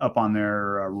Japanese up on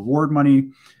their reward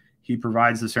money. He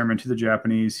provides this airman to the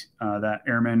Japanese. That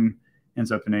airman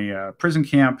ends up in a prison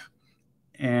camp.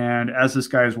 And as this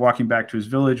guy is walking back to his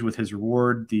village with his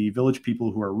reward, the village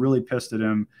people, who are really pissed at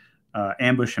him,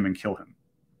 ambush him and kill him.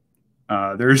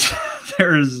 There's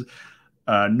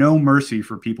no mercy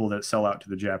for people that sell out to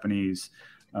the Japanese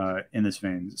in this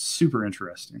vein. It's super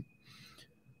interesting.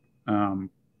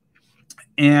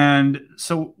 And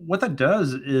so what that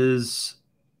does is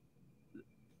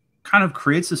kind of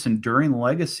creates this enduring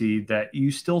legacy that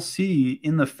you still see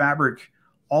in the fabric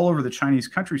all over the Chinese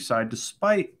countryside,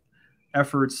 despite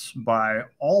efforts by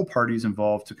all parties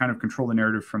involved to kind of control the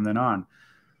narrative from then on.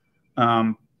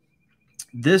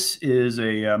 This is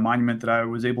a monument that I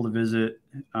was able to visit,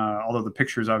 although the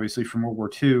picture is obviously from World War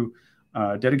II,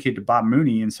 dedicated to Bob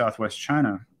Mooney in Southwest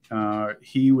China.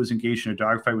 He was engaged in a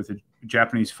dogfight with a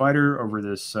Japanese fighter over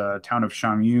this town of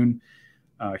Shangyun.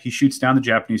 He shoots down the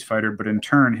Japanese fighter, but in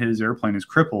turn, his airplane is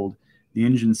crippled. The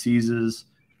engine seizes,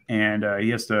 and he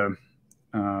has to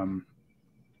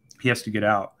get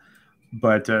out.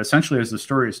 But essentially, as the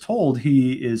story is told,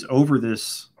 he is over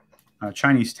this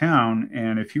Chinese town,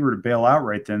 and if he were to bail out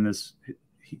right then,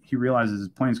 he realizes his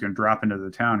plane's going to drop into the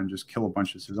town and just kill a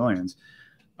bunch of civilians.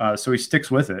 So he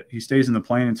sticks with it. He stays in the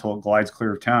plane until it glides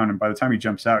clear of town, and by the time he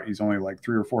jumps out, he's only like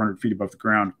 300 or 400 feet above the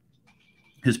ground.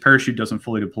 His parachute doesn't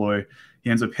fully deploy.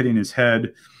 He ends up hitting his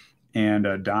head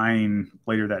and dying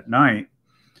later that night.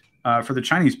 For the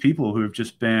Chinese people who have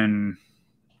just been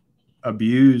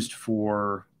abused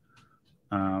for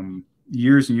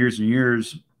years and years and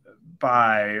years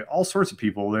by all sorts of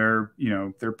people,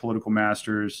 they're political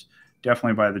masters,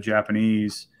 definitely by the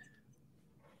Japanese.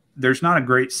 There's not a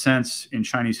great sense in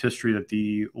Chinese history that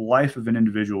the life of an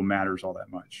individual matters all that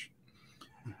much.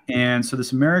 And so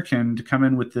this American to come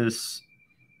in with this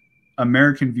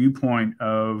American viewpoint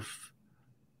of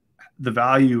the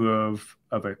value of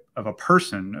a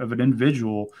person, of an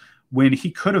individual, when he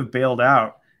could have bailed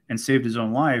out and saved his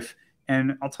own life.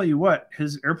 And I'll tell you what,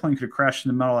 his airplane could have crashed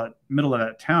in the middle of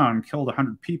that town, killed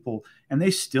 100 people, and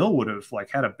they still would have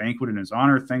had a banquet in his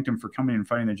honor, thanked him for coming and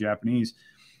fighting the Japanese.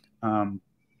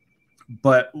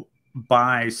 But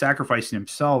by sacrificing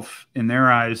himself in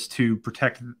their eyes to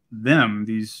protect them,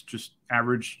 these just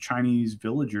average Chinese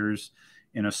villagers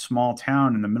in a small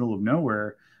town in the middle of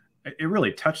nowhere, it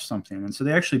really touched something. And so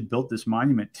they actually built this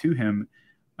monument to him.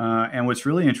 And what's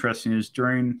really interesting is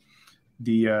during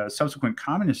the subsequent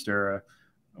communist era,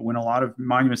 when a lot of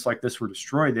monuments like this were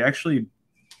destroyed, they actually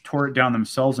tore it down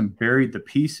themselves and buried the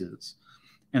pieces.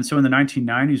 And so in the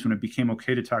 1990s, when it became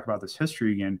okay to talk about this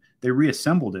history again, they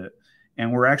reassembled it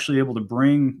and were actually able to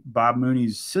bring Bob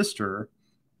Mooney's sister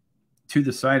to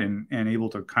the site and able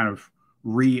to kind of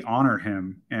re-honor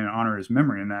him and honor his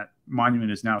memory. And that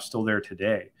monument is now still there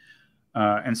today.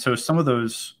 And so some of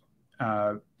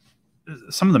the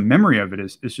memory of it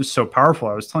is just so powerful.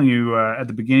 I was telling you at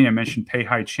the beginning, I mentioned Pei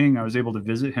Hai-ching. I was able to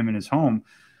visit him in his home.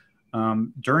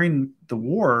 During the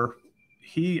war,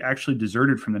 he actually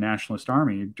deserted from the Nationalist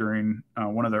Army during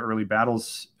one of the early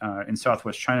battles in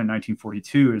Southwest China in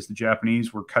 1942 as the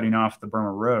Japanese were cutting off the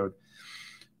Burma Road.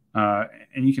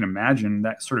 And you can imagine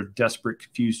that sort of desperate,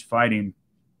 confused fighting.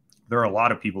 There are a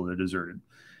lot of people that deserted.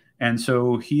 And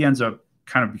so he ends up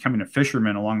kind of becoming a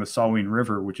fisherman along the Salween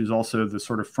River, which is also the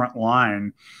sort of front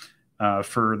line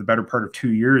for the better part of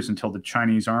 2 years until the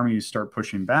Chinese armies start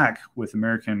pushing back with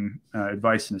American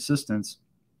advice and assistance.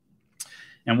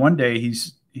 And one day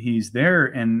he's there,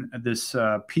 and this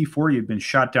P-40 had been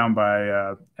shot down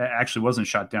by, actually wasn't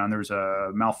shot down. There was a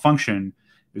malfunction.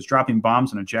 It was dropping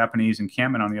bombs on a Japanese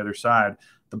encampment on the other side.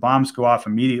 The bombs go off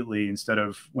immediately instead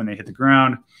of when they hit the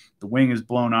ground. The wing is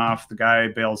blown off. The guy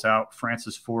bails out,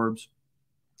 Francis Forbes.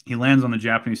 He lands on the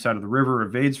Japanese side of the river,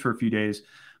 evades for a few days,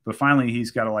 but finally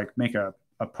he's got to make a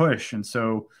push. And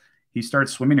so he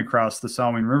starts swimming across the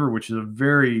Salween River, which is a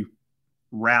very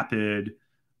rapid,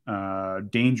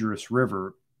 dangerous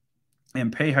river.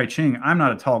 And Pei Hai-ching, I'm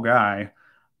not a tall guy.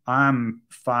 I'm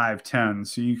 5'10",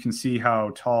 so you can see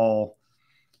how tall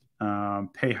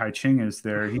Pei Hai-ching is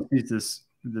there. He's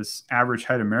this average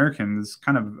height American, this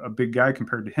kind of a big guy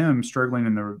compared to him, struggling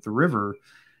in the river.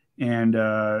 And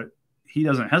he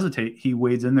doesn't hesitate. He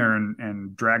wades in there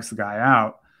and drags the guy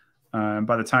out.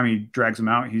 By the time he drags him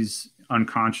out, he's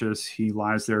unconscious. He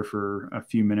lies there for a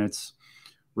few minutes,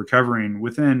 recovering.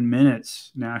 Within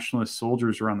minutes, nationalist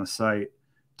soldiers are on the site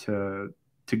to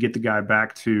get the guy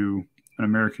back to an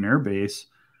American air base.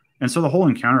 And so the whole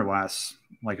encounter lasts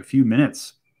like a few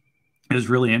minutes. It was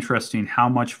really interesting how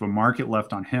much of a mark it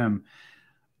left on him.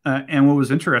 And what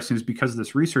was interesting is because of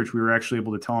this research, we were actually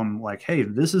able to tell him, hey,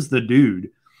 this is the dude.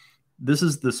 This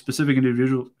is the specific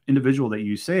individual that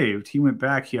you saved. He went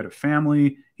back. He had a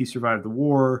family. He survived the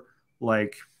war.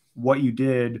 What you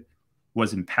did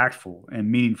was impactful and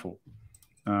meaningful.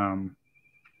 And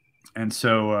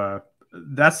so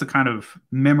that's the kind of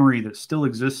memory that still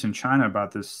exists in China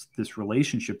about this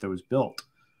relationship that was built.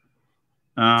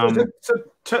 So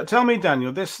tell me,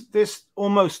 Daniel, this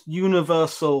almost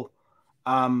universal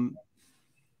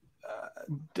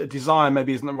desire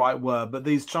maybe isn't the right word, but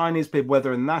these Chinese people,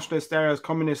 whether in nationalist areas,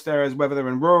 communist areas, whether they're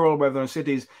in rural, whether they're in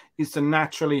cities, is to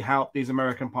naturally help these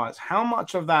American pilots. How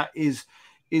much of that is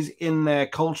is in their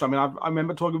culture. I mean, I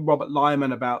remember talking with Robert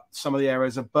Lyman about some of the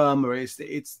areas of Burma.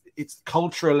 It's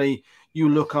culturally, you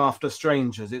look after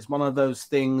strangers. It's one of those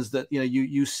things that,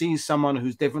 you see someone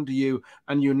who's different to you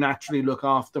and you naturally look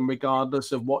after them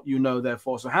regardless of what you know they're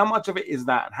for. So how much of it is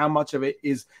that? How much of it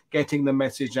is getting the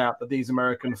message out that these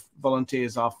American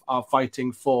volunteers are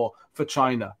fighting for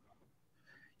China?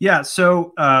 Yeah,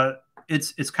 so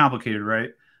it's complicated,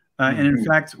 right? And in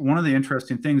fact, one of the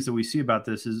interesting things that we see about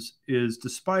this is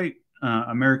despite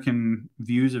American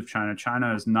views of China,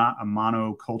 China is not a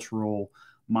monocultural,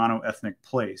 monoethnic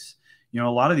place. A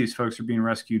lot of these folks are being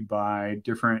rescued by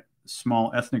different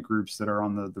small ethnic groups that are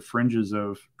on the fringes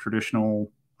of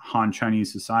traditional Han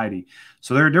Chinese society.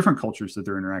 So there are different cultures that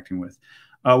they're interacting with.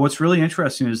 What's really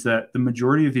interesting is that the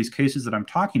majority of these cases that I'm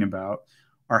talking about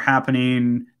are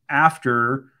happening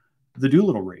after the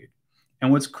Doolittle raid.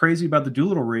 And what's crazy about the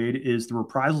Doolittle raid is the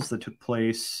reprisals that took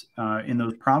place in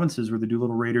those provinces where the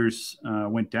Doolittle raiders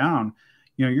went down.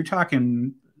 You're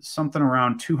talking something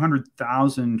around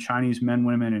 200,000 Chinese men,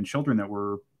 women, and children that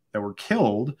were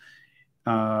killed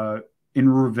in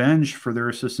revenge for their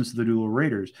assistance to the Doolittle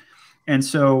raiders. And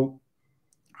so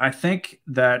I think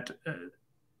that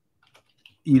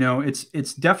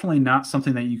it's definitely not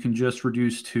something that you can just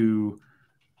reduce to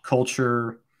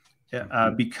culture.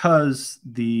 Because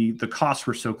the costs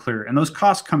were so clear, and those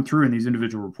costs come through in these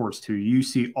individual reports too. You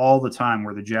see all the time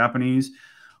where the Japanese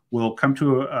will come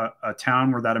to a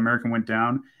town where that American went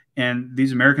down, and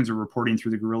these Americans are reporting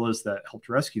through the guerrillas that helped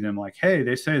rescue them, like, hey,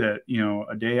 they say that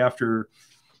a day after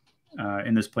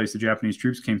in this place the Japanese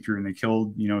troops came through and they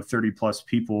killed 30 plus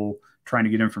people trying to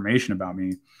get information about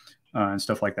me and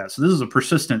stuff like that. So this is a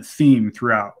persistent theme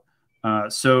throughout.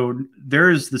 So there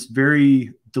is this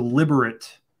very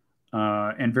deliberate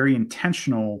and very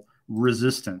intentional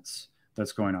resistance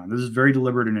that's going on. This is very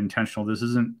deliberate and intentional. This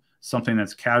isn't something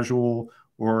that's casual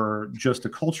or just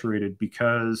acculturated,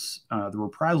 because the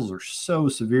reprisals are so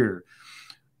severe.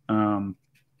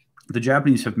 The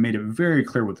Japanese have made it very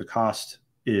clear what the cost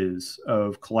is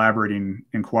of collaborating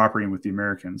and cooperating with the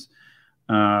Americans.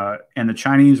 And the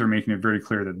Chinese are making it very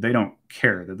clear that they don't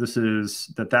care,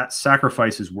 that that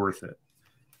sacrifice is worth it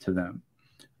to them.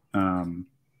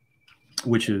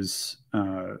 Which is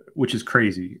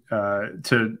crazy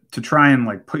to try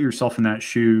and put yourself in those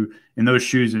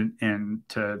shoes and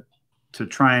to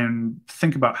try and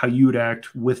think about how you would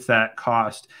act with that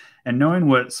cost, and knowing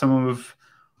what some of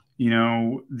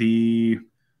the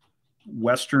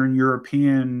Western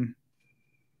European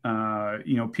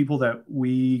people that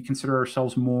we consider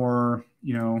ourselves more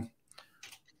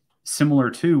similar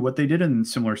to, what they did in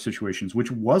similar situations, which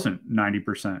wasn't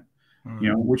 90%.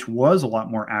 Which was a lot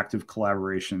more active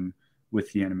collaboration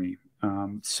with the enemy.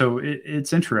 So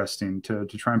it's interesting to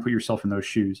try and put yourself in those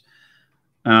shoes.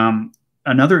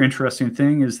 Another interesting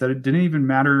thing is that it didn't even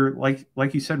matter,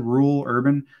 like you said, rural,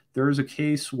 urban. There is a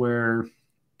case where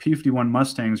P-51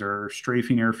 Mustangs are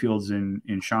strafing airfields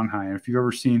in Shanghai. And if you've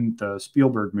ever seen the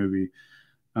Spielberg movie,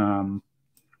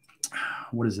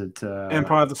 what is it?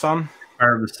 Empire of the Sun.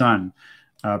 Empire of the Sun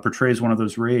portrays one of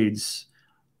those raids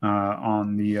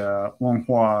on the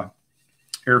Longhua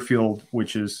airfield,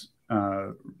 which is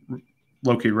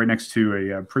located right next to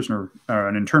a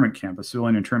an internment camp, a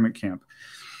civilian internment camp.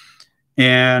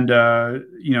 And,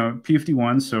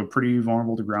 P-51, so pretty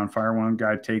vulnerable to ground fire. One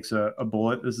guy takes a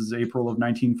bullet. This is April of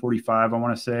 1945, I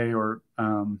want to say, or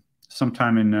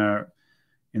sometime in the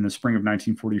spring of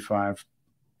 1945.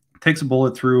 Takes a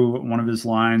bullet through one of his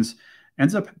lines,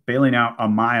 ends up bailing out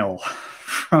 1 mile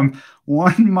from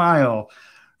 1 mile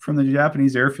from the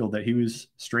Japanese airfield that he was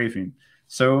strafing.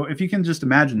 So if you can just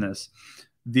imagine this,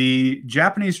 the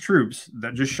Japanese troops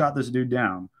that just shot this dude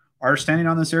down are standing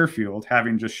on this airfield,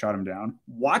 having just shot him down,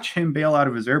 watch him bail out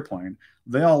of his airplane.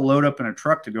 They all load up in a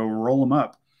truck to go roll him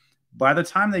up. By the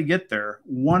time they get there,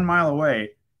 1 mile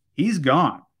away, he's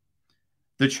gone.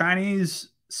 The Chinese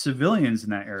civilians in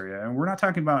that area, and we're not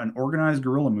talking about an organized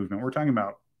guerrilla movement. We're talking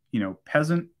about,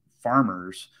 peasant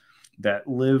farmers that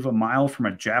live 1 mile from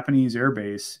a Japanese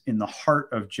airbase in the heart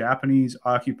of Japanese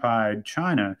occupied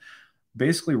China,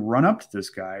 basically run up to this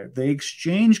guy. They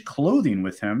exchange clothing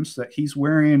with him so that he's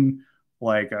wearing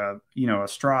a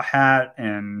straw hat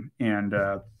and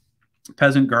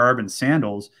peasant garb and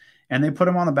sandals, and they put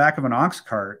him on the back of an ox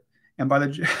cart. And by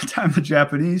the time the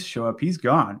Japanese show up, he's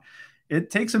gone. It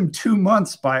takes him 2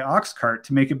 months by ox cart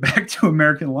to make it back to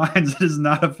American lines. It is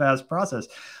not a fast process,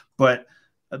 but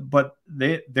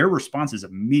their response is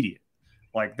immediate.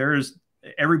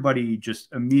 Everybody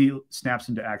just immediately snaps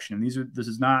into action. And this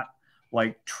is not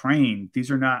like trained.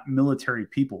 These are not military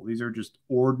people. These are just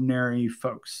ordinary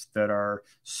folks that are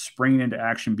springing into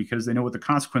action because they know what the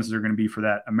consequences are going to be for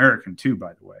that American too,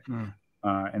 by the way.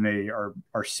 And they are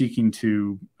seeking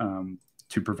to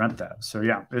prevent that. So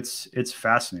yeah, it's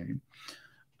fascinating.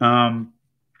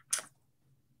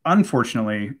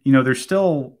 Unfortunately, there's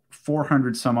still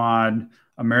 400 some odd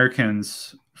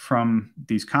Americans from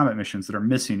these combat missions that are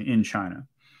missing in China.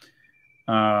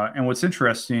 And what's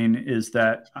interesting is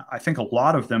that I think a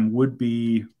lot of them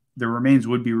their remains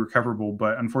would be recoverable,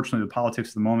 but unfortunately the politics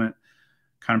of the moment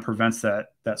kind of prevents that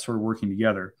sort of working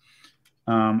together.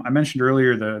 I mentioned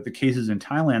earlier the cases in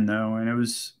Thailand, though, and it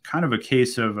was kind of a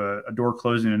case of a door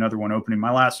closing, another one opening.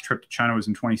 My last trip to China was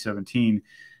in 2017,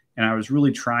 and I was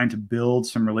really trying to build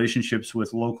some relationships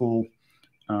with local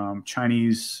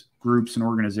Chinese groups and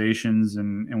organizations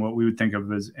and what we would think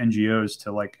of as NGOs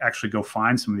to like actually go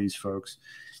find some of these folks.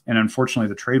 And unfortunately,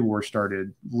 the trade war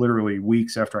started literally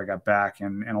weeks after I got back,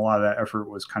 and a lot of that effort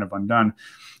was kind of undone.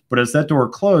 But as that door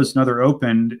closed, another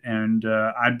opened, and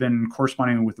I'd been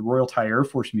corresponding with the Royal Thai Air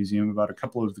Force Museum about a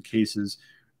couple of the cases,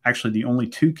 actually the only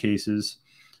 2 cases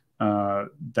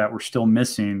that were still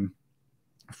missing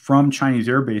from Chinese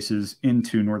air bases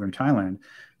into northern Thailand.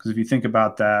 Because if you think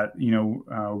about that,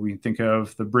 we think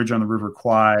of the bridge on the River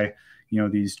Kwai,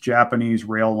 these Japanese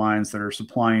rail lines that are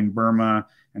supplying Burma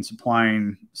and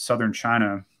supplying southern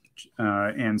China.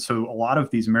 And so a lot of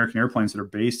these American airplanes that are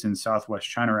based in southwest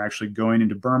China are actually going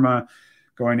into Burma,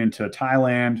 going into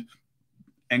Thailand,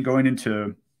 and going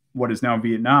into what is now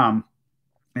Vietnam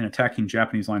and attacking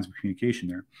Japanese lines of communication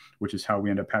there, which is how we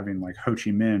end up having like Ho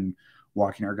Chi Minh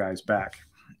walking our guys back.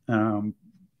 So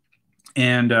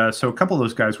a couple of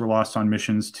those guys were lost on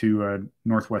missions to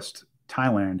northwest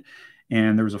Thailand,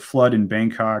 and there was a flood in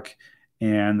Bangkok,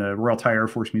 and the Royal Thai Air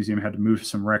Force Museum had to move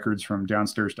some records from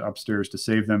downstairs to upstairs to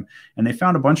save them. And they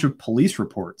found a bunch of police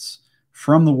reports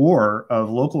from the war of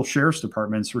local sheriff's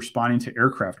departments responding to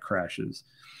aircraft crashes.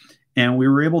 And we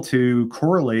were able to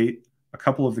correlate a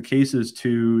couple of the cases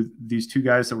to these 2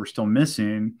 guys that were still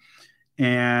missing.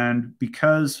 And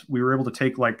because we were able to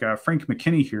take like Frank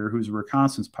McKinney here, who's a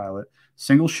reconnaissance pilot,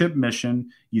 single ship mission,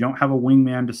 you don't have a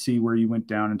wingman to see where you went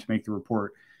down and to make the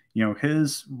report.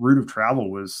 His route of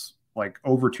travel was like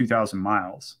over 2,000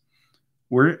 miles.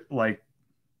 Where, like,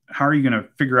 how are you going to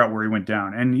figure out where he went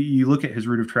down? And you look at his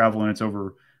route of travel and it's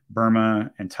over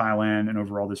Burma and Thailand and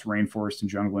over all this rainforest and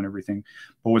jungle and everything.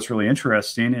 But what's really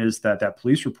interesting is that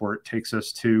police report takes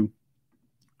us to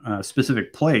a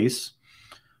specific place.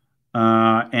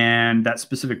 And that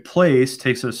specific place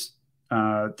takes us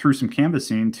through some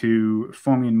canvassing to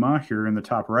Fong Yin Ma here in the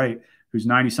top right, who's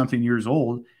 90-something years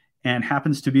old and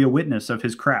happens to be a witness of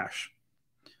his crash.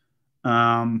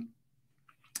 And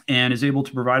is able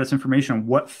to provide us information on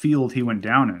what field he went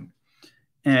down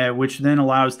in, which then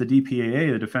allows the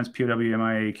DPAA, the Defense POW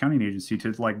MIA Accounting Agency,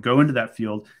 to like go into that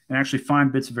field and actually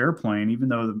find bits of airplane, even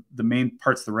though the main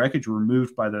parts of the wreckage were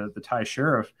removed by the Thai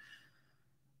sheriff.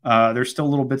 There's still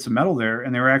little bits of metal there,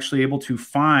 and they were actually able to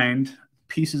find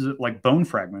pieces of like bone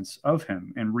fragments of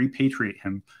him and repatriate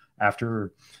him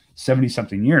after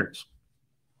 70-something years.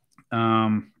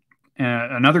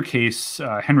 Another case,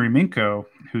 Henry Minko,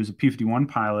 who's a P-51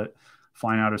 pilot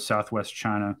flying out of southwest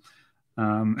China,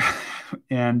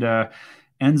 and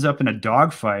ends up in a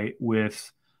dogfight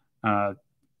with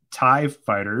Thai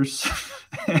fighters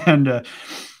and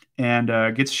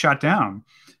gets shot down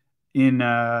in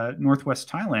northwest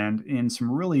Thailand in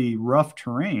some really rough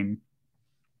terrain.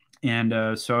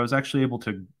 And so I was actually able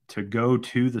to go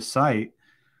to the site,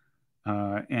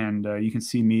 and you can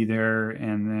see me there,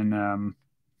 and then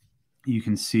you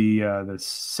can see the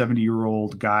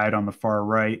 70-year-old guide on the far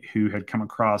right who had come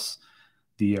across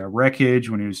the wreckage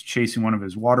when he was chasing one of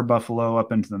his water buffalo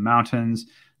up into the mountains.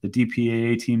 The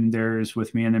DPAA team there is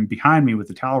with me. And then behind me with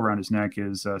the towel around his neck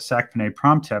is Sakpanay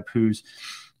Promtep, who's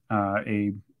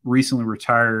a recently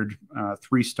retired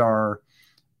 3-star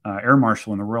air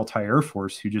marshal in the Royal Thai Air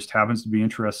Force, who just happens to be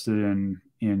interested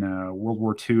in World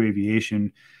War II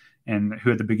aviation, and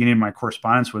who at the beginning of my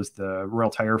correspondence was the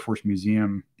Royal Thai Air Force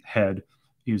Museum head.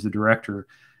 He was the director.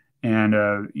 And,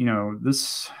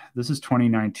 this is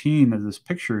 2019 that this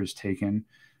picture is taken.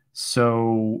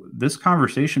 So this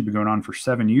conversation had been going on for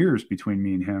 7 years between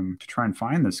me and him to try and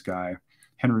find this guy,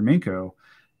 Henry Minko.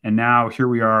 And now here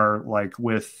we are, like,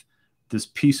 with this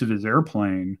piece of his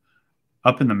airplane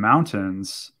up in the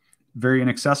mountains, very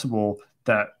inaccessible,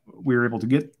 that we were able to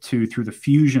get to through the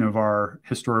fusion of our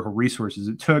historical resources.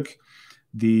 It took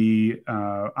the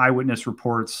eyewitness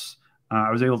reports. I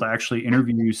was able to actually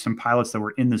interview some pilots that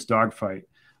were in this dogfight.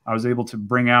 I was able to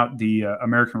bring out the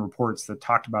American reports that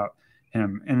talked about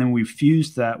him. And then we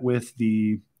fused that with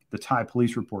the Thai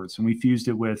police reports, and we fused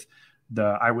it with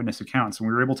the eyewitness accounts, and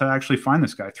we were able to actually find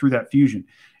this guy through that fusion.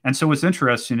 And so what's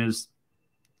interesting is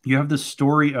you have this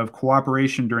story of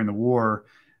cooperation during the war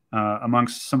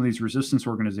amongst some of these resistance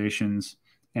organizations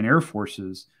and air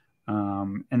forces.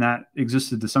 And that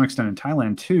existed to some extent in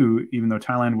Thailand too, even though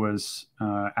Thailand was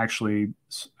actually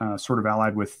sort of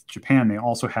allied with Japan. They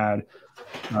also had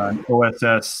an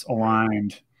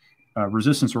OSS-aligned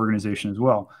resistance organization as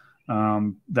well.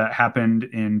 That happened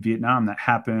in Vietnam, that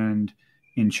happened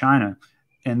in China.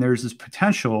 And there's this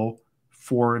potential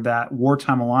for that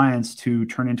wartime alliance to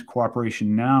turn into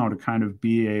cooperation now, to kind of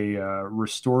be a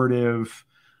restorative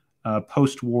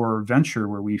post-war venture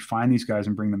where we find these guys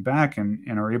and bring them back and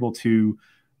are able to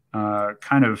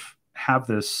kind of have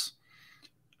this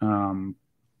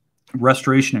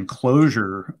restoration and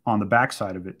closure on the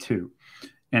backside of it too.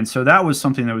 And so that was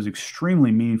something that was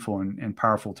extremely meaningful and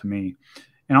powerful to me.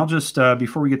 And I'll just,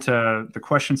 before we get to the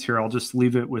questions here, I'll just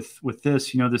leave it with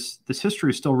this. You know, this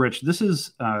history is still rich. This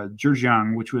is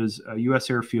Zhejiang, which was a U.S.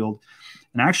 airfield,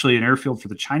 and actually an airfield for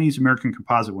the Chinese-American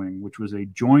Composite Wing, which was a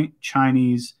joint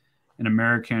Chinese and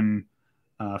American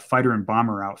fighter and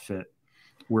bomber outfit,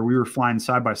 where we were flying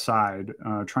side by side,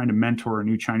 trying to mentor a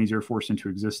new Chinese Air Force into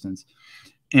existence.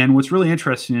 And what's really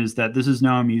interesting is that this is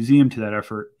now a museum to that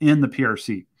effort in the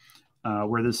PRC,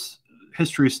 where this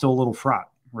history is still a little fraught,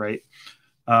 right?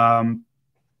 So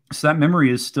that memory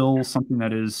is still something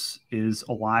that is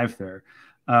alive there.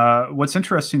 What's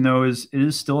interesting, though, is it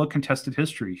is still a contested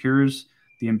history. Here's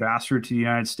the ambassador to the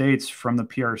United States from the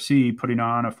PRC putting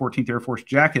on a 14th Air Force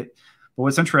jacket. But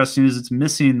what's interesting is it's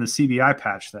missing the CBI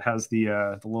patch that has the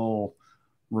little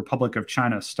Republic of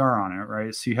China star on it,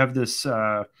 right? So you have this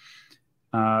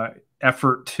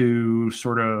effort to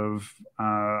sort of,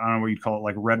 I don't know what you'd call it,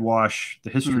 like red wash the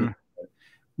history,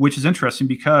 which is interesting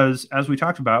because, as we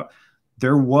talked about,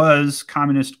 there was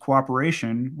communist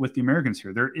cooperation with the Americans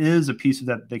here. There is a piece of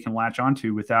that they can latch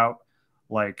onto without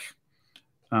like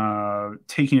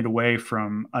taking it away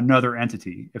from another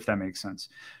entity, if that makes sense.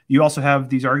 You also have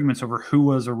these arguments over who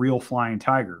was a real flying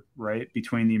tiger, right?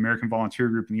 Between the American Volunteer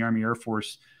Group and the Army Air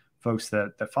Force folks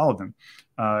that followed them.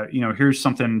 You know, here's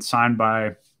something signed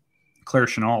by Claire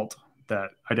Chennault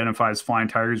that identifies flying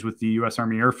tigers with the U.S.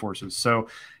 Army Air Forces. So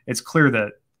it's clear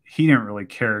that he didn't really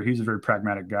care. He's a very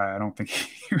pragmatic guy. I don't think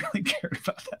he really cared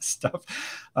about that stuff.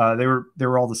 They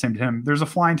were all the same to him. There's a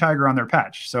flying tiger on their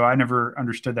patch, so I never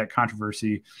understood that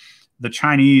controversy. The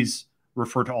Chinese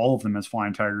refer to all of them as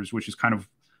flying tigers, which is kind of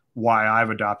why I've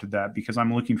adopted that, because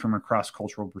I'm looking from a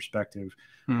cross-cultural perspective.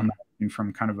 I'm not looking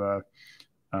from kind of a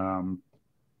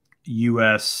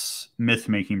U.S.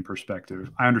 myth-making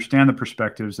perspective. I understand the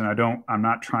perspectives, and I'm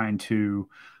not trying to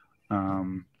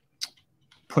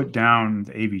put down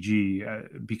the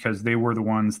AVG because they were the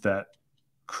ones that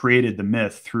created the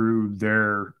myth through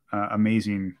their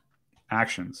amazing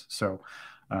actions. So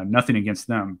nothing against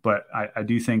them, but I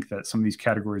do think that some of these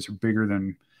categories are bigger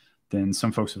than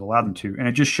some folks have allowed them to. And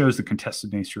it just shows the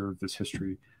contested nature of this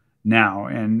history now.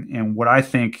 And what I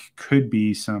think could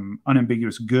be some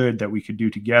unambiguous good that we could do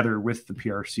together with the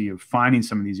PRC of finding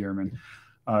some of these airmen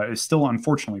is still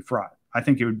unfortunately fraught. I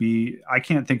think it would be, I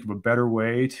can't think of a better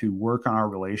way to work on our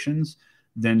relations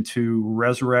than to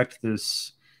resurrect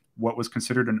this, what was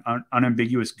considered an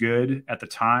unambiguous good at the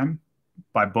time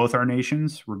by both our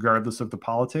nations, regardless of the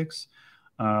politics,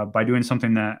 by doing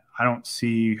something that I don't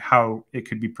see how it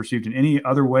could be perceived in any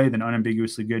other way than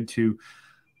unambiguously good, to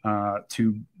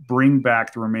bring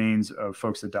back the remains of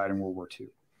folks that died in World War II.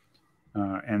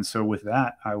 And so with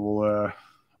that, I will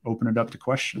open it up to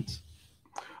questions.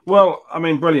 Well, I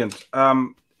mean, brilliant,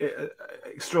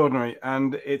 extraordinary,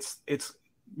 and it's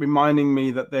reminding me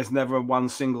that there's never one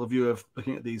single view of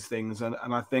looking at these things, and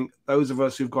I think those of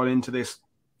us who've got into this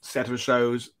set of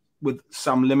shows with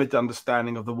some limited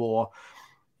understanding of the war,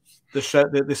 the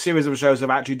series of shows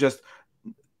have actually just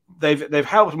they've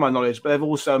helped my knowledge, but they've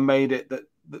also made it that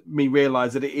me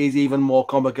realize that it is even more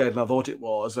complicated than I thought it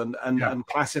was, and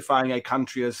classifying a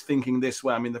country as thinking this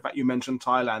way. I mean, the fact you mentioned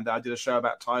Thailand, I did a show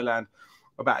about Thailand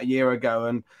about a year ago,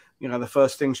 and you know, the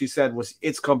first thing she said was,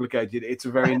 "It's complicated. It's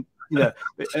a very and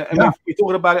we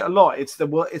talk about it a lot. It's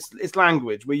it's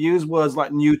language. We use words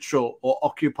like neutral or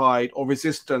occupied or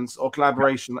resistance or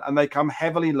collaboration, and they come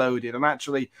heavily loaded. And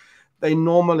actually, they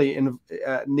normally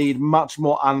need much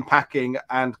more unpacking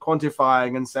and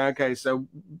quantifying and saying, okay, so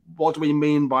what do we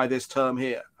mean by this term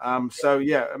here? So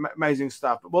yeah, amazing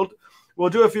stuff. But we'll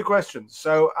do a few questions.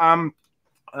 So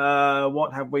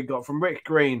what have we got from Rick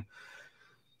Green?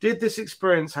 Did this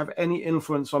experience have any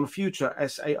influence on future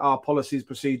SAR policies,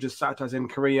 procedures, such as in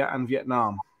Korea and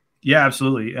Vietnam? Yeah,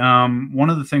 absolutely. One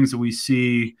of the things that we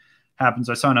see happens,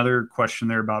 I saw another question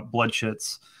there about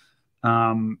bloodshits.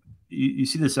 You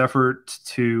see this effort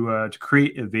to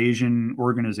create evasion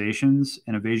organizations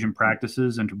and evasion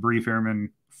practices and to brief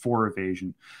airmen for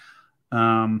evasion.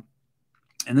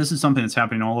 And this is something that's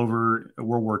happening all over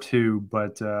World War II,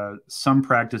 but some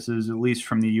practices, at least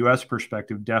from the U.S.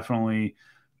 perspective, definitely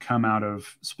come out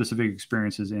of specific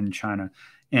experiences in China.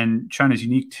 And China is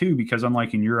unique too, because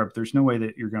unlike in Europe, there's no way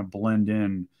that you're going to blend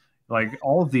in. Like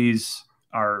all of these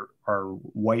are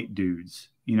white dudes.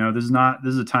 You know, this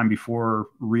is a time before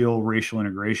real racial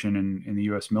integration in the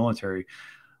U.S. military.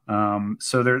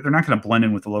 So they're not going to blend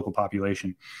in with the local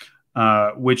population.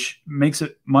 Which makes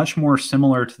it much more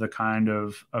similar to the kind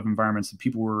of environments that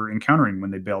people were encountering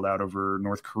when they bailed out over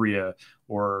North Korea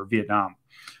or Vietnam.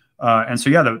 And so,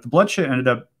 yeah, the bloodshed ended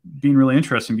up being really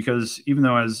interesting because even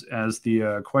though, as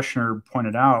the questioner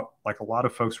pointed out, like a lot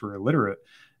of folks were illiterate,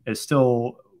 it's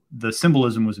still the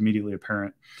symbolism was immediately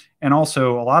apparent. And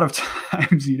also, a lot of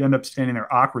times you'd end up standing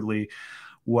there awkwardly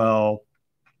while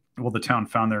the town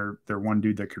found their one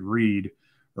dude that could read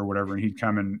or whatever, and he'd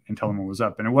come and tell them what was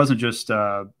up. And it wasn't just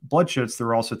bloodshits. There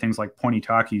were also things like pointy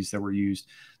talkies that were used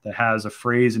that has a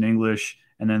phrase in English,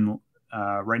 and then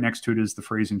right next to it is the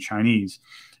phrase in Chinese.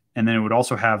 And then it would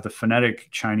also have the phonetic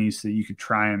Chinese so that you could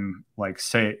try and like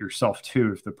say it yourself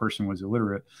too if the person was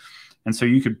illiterate. And so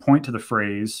you could point to the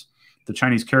phrase, the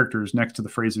Chinese characters next to the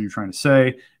phrase that you're trying to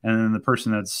say, and then the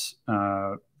person that's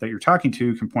that you're talking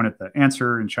to can point at the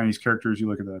answer in Chinese characters. You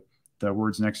look at the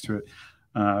words next to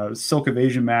it. Silk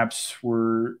evasion maps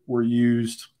were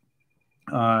used,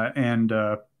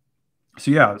 so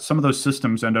yeah, some of those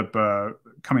systems end up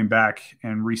coming back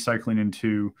and recycling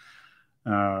into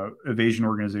evasion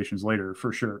organizations later,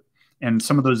 for sure. And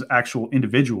some of those actual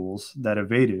individuals that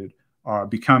evaded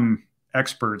become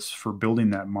experts for building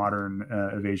that modern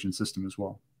evasion system as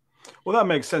well. Well, that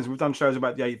makes sense. We've done shows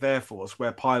about the 8th Air Force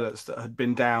where pilots that had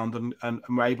been downed and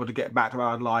were able to get back to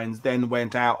Allied lines then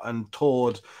went out and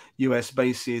toured US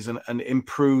bases and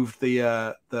improved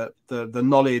the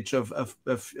knowledge of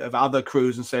other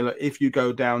crews and say, look, if you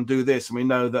go down, do this. And we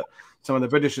know that some of the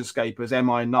British escapers,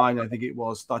 MI9, I think it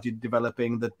was, started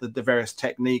developing the various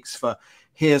techniques for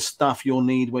here's stuff you'll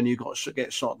need when you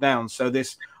get shot down. So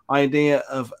this idea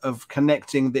of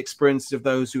connecting the experiences of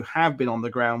those who have been on the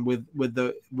ground with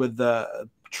the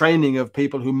training of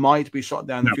people who might be shot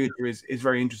down in the future is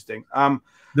very interesting.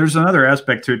 There's another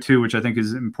aspect to it too, which I think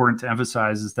is important to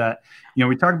emphasize, is that, you know,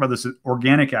 we talk about this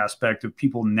organic aspect of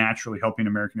people naturally helping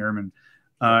American airmen.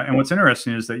 And what's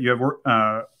interesting is that you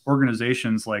have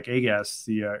organizations like AGAS,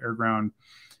 the Air Ground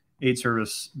Aid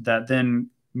Service, that then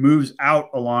moves out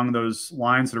along those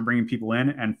lines that are bringing people in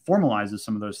and formalizes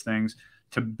some of those things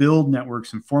to build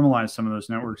networks and formalize some of those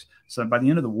networks. So that by the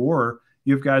end of the war,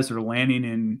 you have guys that are landing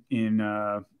in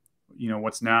you know,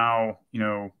 what's now, you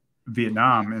know,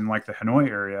 Vietnam in like the Hanoi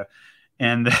area.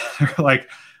 And they're like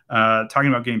talking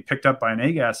about getting picked up by an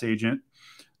AGAS agent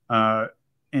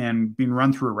and being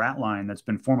run through a rat line that's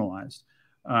been formalized.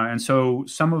 And so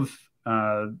some of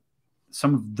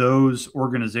those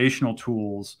organizational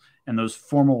tools and those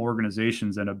formal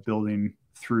organizations end up building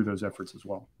through those efforts as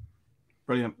well.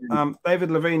 Brilliant.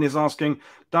 David Levine is asking,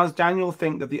 does Daniel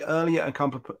think that the earlier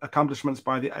accomplishments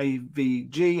by the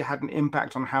AVG had an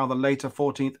impact on how the later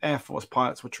 14th Air Force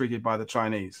pilots were treated by the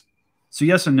Chinese? So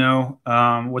yes and no.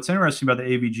 What's interesting about the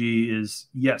AVG is,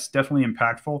 yes, definitely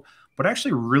impactful, but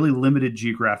actually really limited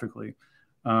geographically.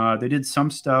 They did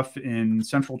some stuff in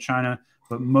central China,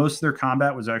 but most of their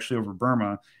combat was actually over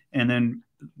Burma. And then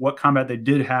what combat they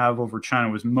did have over China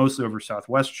was mostly over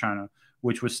Southwest China,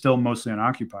 which was still mostly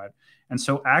unoccupied. And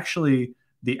so actually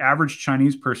the average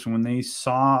Chinese person, when they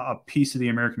saw a piece of the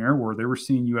American Air War, they were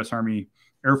seeing U.S. Army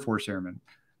Air Force airmen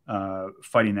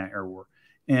fighting that air war.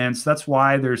 And so that's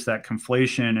why there's that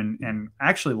conflation and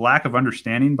actually lack of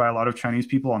understanding by a lot of Chinese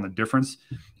people on the difference.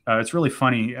 It's really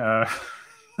funny.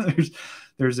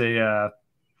 There's a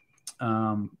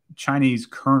Chinese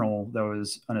colonel that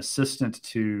was an assistant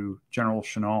to General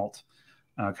Chennault,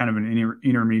 kind of an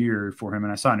intermediary for him.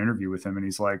 And I saw an interview with him, and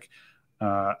he's like,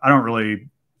 I don't really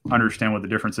understand what the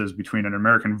difference is between an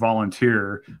American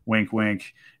volunteer, wink,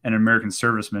 wink, and an American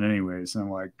serviceman anyways. And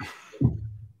I'm like,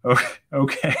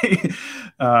 okay.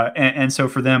 And so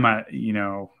for them,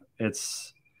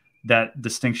 it's that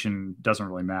distinction doesn't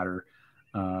really matter.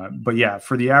 But yeah,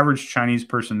 for the average Chinese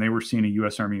person, they were seeing a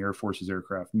U.S. Army Air Forces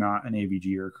aircraft, not an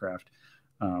AVG aircraft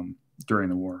during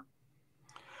the war.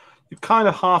 You've kind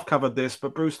of half covered this,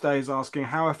 but Bruce Day is asking,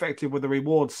 how effective were the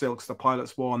reward silks the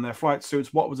pilots wore on their flight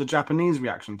suits? What was the Japanese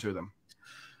reaction to them?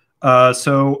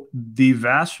 So the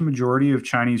vast majority of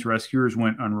Chinese rescuers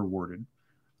went unrewarded.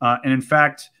 And in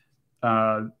fact,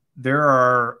 there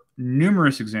are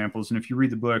numerous examples. And if you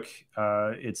read the book,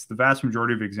 it's the vast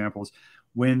majority of examples.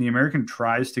 When the American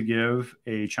tries to give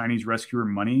a Chinese rescuer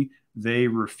money, they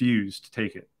refuse to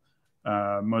take it.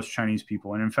 Most Chinese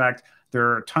people. And in fact, there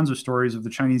are tons of stories of the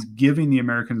Chinese giving the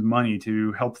Americans money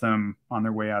to help them on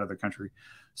their way out of the country.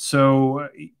 So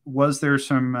was there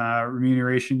some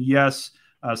remuneration? Yes.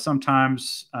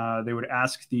 Sometimes they would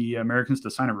ask the Americans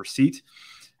to sign a receipt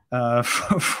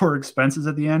for expenses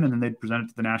at the end, and then they'd present it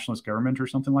to the nationalist government or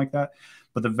something like that.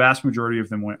 But the vast majority of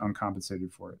them went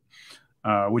uncompensated for it,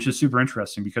 which is super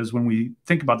interesting because when we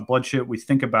think about the bloodshed, we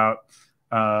think about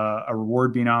a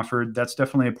reward being offered. That's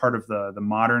definitely a part of the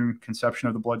modern conception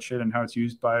of the bloodshed and how it's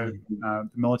used by the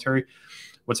military.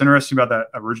 What's interesting about that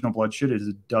original bloodshed is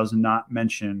it does not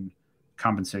mention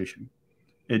compensation.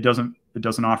 It doesn't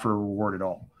offer a reward at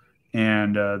all.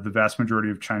 And the vast majority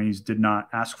of Chinese did not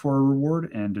ask for a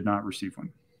reward and did not receive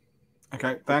one.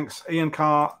 Okay, thanks. Ian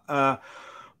Carr,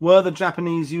 were the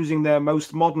Japanese using their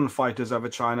most modern fighters over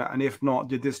China? And if not,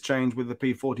 did this change with the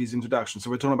P-40's introduction? So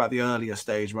we're talking about the earlier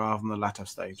stage rather than the latter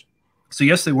stage. So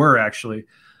yes, they were actually.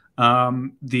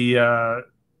 And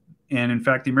in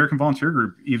fact, the American Volunteer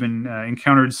Group even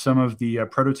encountered some of the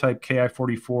prototype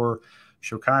Ki-44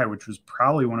 Shokai, which was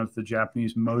probably one of the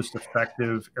Japanese most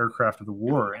effective aircraft of the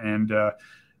war. And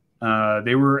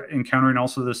they were encountering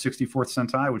also the 64th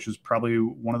Sentai, which was probably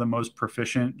one of the most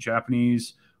proficient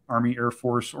Japanese Army Air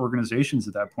Force organizations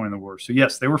at that point in the war. So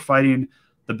yes, they were fighting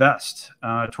the best.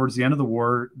 Towards the end of the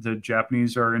war, the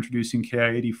Japanese are introducing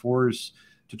Ki-84s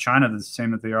to China, the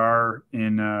same that they are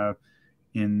in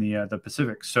the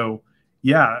Pacific. So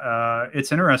yeah,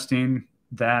 it's interesting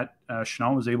that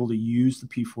Chennault was able to use the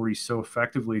P-40 so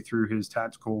effectively through his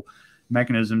tactical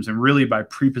mechanisms and really by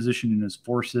pre-positioning his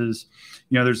forces.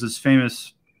 You know, there's this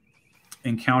famous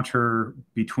encounter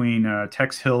between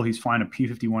Tex Hill. He's flying a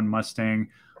P-51 Mustang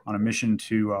on a mission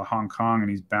to Hong Kong, and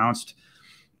he's bounced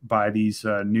by these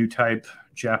new type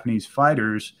Japanese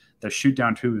fighters that shoot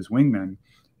down two of his wingmen,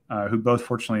 who both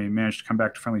fortunately managed to come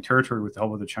back to friendly territory with the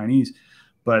help of the Chinese.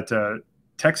 But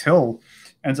Tex Hill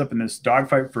ends up in this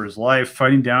dogfight for his life,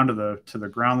 fighting down to the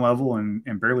ground level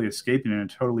and barely escaping in a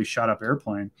totally shot up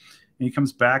airplane. And he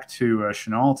comes back to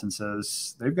Chennault and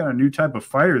says, they've got a new type of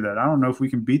fighter that I don't know if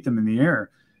we can beat them in the air.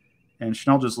 And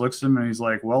Chennault just looks at him and he's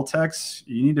like, well, Tex,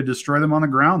 you need to destroy them on the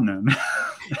ground then.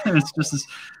 And it's just this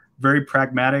very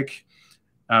pragmatic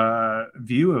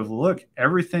view of, look,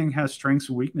 everything has strengths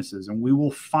and weaknesses, and we will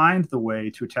find the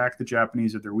way to attack the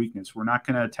Japanese at their weakness. We're not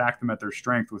going to attack them at their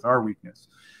strength with our weakness.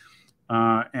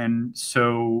 And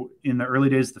so in the early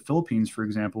days of the Philippines, for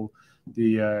example,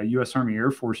 the U.S. Army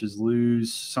Air Forces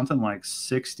lose something like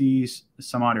 60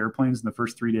 some odd airplanes in the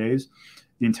first 3 days.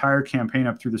 The entire campaign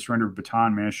up through the surrender of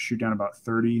Bataan managed to shoot down about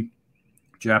 30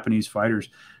 Japanese fighters.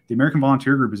 The American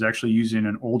Volunteer Group is actually using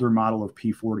an older model of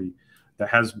P-40 that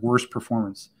has worse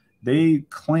performance. They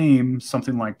claim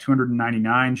something like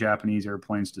 299 Japanese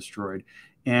airplanes destroyed.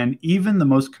 And even the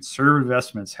most conservative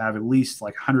estimates have at least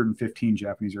like 115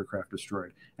 Japanese aircraft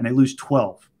destroyed. And they lose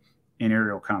 12 in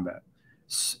aerial combat.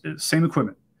 Same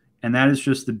equipment. And that is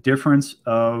just the difference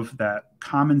of that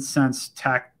common sense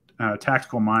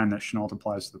tactical mind that Chennault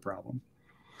applies to the problem.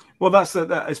 Well,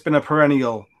 it's been a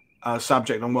perennial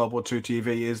subject on World War II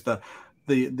TV, is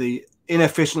the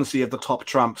inefficiency of the top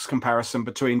trumps comparison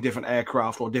between different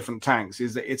aircraft or different tanks.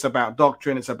 Is that it's about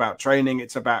doctrine, it's about training,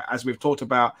 it's about, as we've talked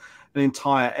about, an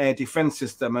entire air defense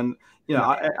system. And you know,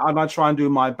 I try and do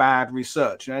my bad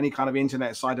research. You know, any kind of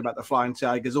internet site about the Flying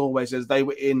Tigers always says they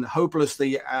were in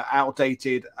hopelessly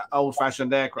outdated,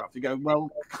 old-fashioned aircraft. You go, well,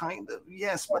 kind of,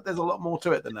 yes, but there's a lot more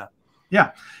to it than that.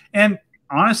 Yeah, and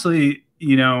honestly,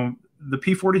 you know, the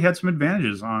P-40 had some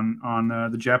advantages on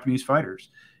the Japanese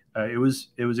fighters. It was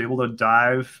able to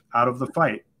dive out of the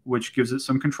fight, which gives it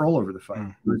some control over the fight.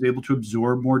 It was able to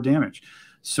absorb more damage.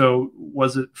 So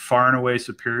was it far and away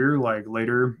superior like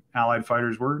later Allied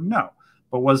fighters were? No.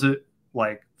 But was it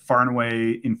like far and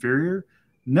away inferior?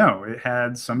 No. It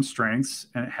had some strengths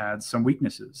and it had some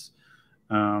weaknesses.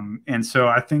 And so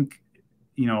I think,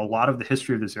 you know, a lot of the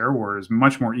history of this air war is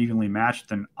much more evenly matched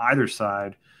than either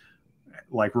side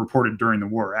like reported during the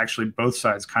war. Actually, both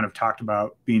sides kind of talked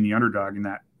about being the underdog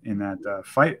in that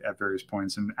fight at various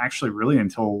points. And actually, really,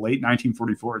 until late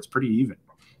 1944, it's pretty even.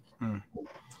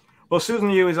 Well, Susan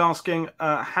Yu is asking,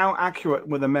 how accurate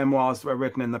were the memoirs that were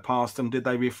written in the past, and did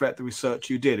they reflect the research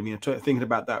you did? I mean, thinking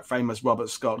about that famous Robert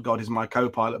Scott, God is My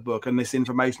Co-Pilot book, and this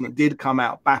information that did come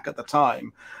out back at the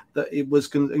time, that it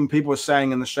was, and people were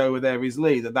saying in the show with Aries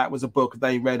Lee that was a book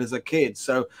they read as a kid.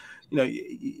 So,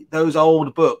 those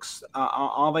old books,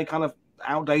 are they kind of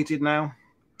outdated now?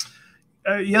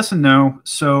 Yes and no.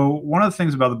 So one of the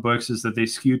things about the books is that they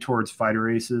skew towards fighter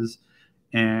aces,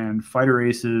 and fighter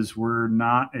aces were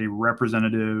not a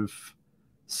representative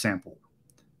sample.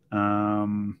 I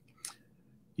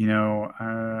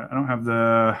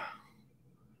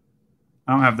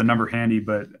don't have the number handy,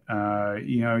 but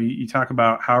you talk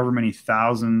about however many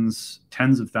thousands,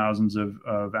 tens of thousands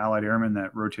of Allied airmen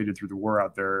that rotated through the war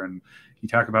out there, and you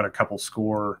talk about a couple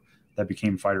score that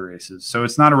became fighter aces. So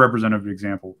it's not a representative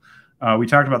example. We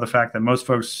talked about the fact that most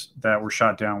folks that were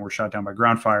shot down by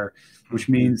ground fire, which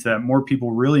means that more people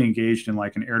really engaged in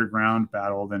like an air-to-ground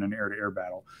battle than an air-to-air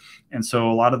battle. And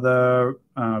so a lot of the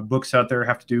books out there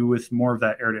have to do with more of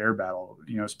that air-to-air battle,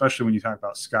 especially when you talk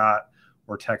about Scott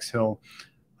or Tex Hill.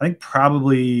 I think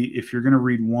probably if you're going to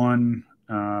read one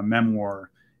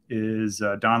memoir is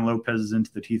Don Lopez's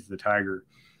Into the Teeth of the Tiger.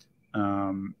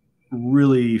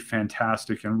 Really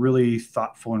fantastic and really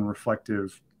thoughtful and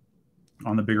reflective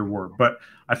on the bigger war. But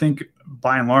I think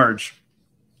by and large,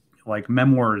 like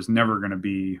memoir is never going to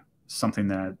be something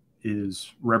that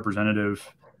is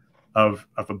representative of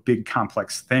a big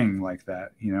complex thing like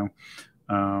that.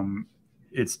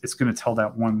 It's going to tell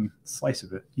that one slice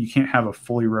of it. You can't have a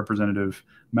fully representative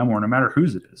memoir, no matter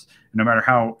whose it is, no matter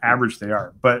how average they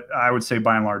are. But I would say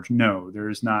by and large, no, there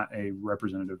is not a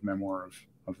representative memoir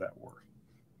of that war.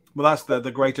 Well, that's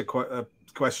the greater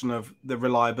question of the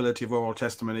reliability of oral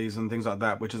testimonies and things like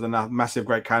that, which is a massive,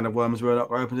 great can of worms we're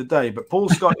open today. But Paul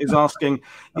Scott is asking,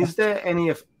 is there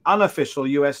any unofficial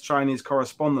US-Chinese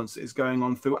correspondence that is going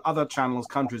on through other channels,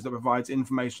 countries that provides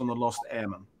information on the lost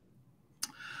airmen?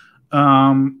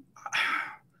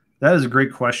 That is a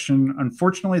great question.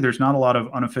 Unfortunately, there's not a lot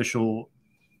of unofficial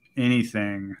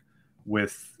anything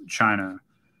with China.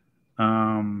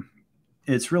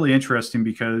 It's really interesting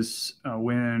because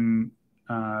when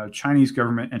Chinese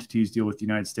government entities deal with the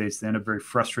United States, they end up very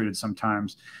frustrated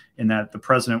sometimes in that the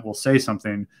president will say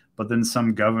something, but then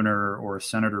some governor or a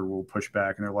senator will push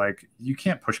back, and they're like, "You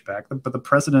can't push back," but the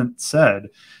president said,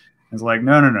 "It's like,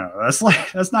 no, that's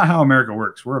not how America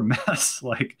works. We're a mess."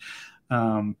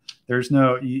 There's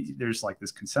like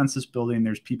this consensus building.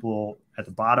 There's people at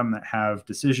the bottom that have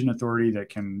decision authority that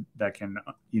can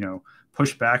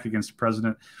push back against the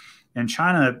president. In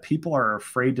China, people are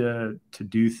afraid to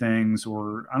do things,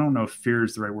 or I don't know if fear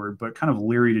is the right word, but kind of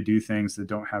leery to do things that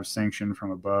don't have sanction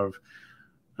from above.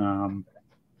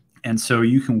 And so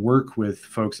you can work with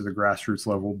folks at the grassroots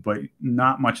level, but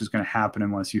not much is going to happen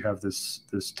unless you have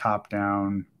this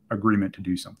top-down agreement to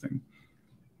do something.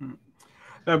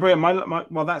 No, brilliant.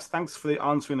 Thanks for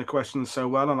answering the question so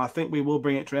well, and I think we will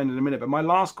bring it to an end in a minute. But my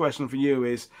last question for you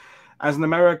is, as an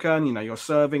American, you're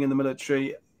serving in the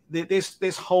military.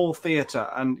 This whole theater,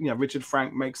 and Richard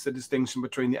Frank makes the distinction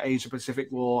between the Asia-Pacific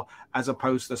War as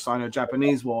opposed to the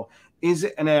Sino-Japanese War. Is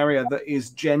it an area that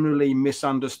is generally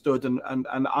misunderstood and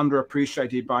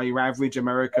underappreciated by your average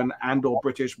American and/or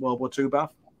British World War II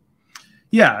buff?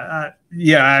 Yeah.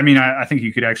 I mean, I think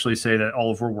you could actually say that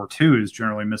all of World War II is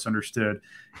generally misunderstood.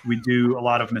 We do a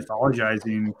lot of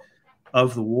mythologizing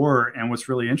of the war, and what's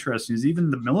really interesting is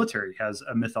even the military has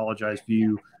a mythologized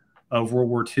view of World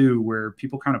War II, where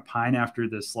people kind of pine after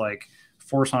this like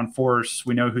force on force.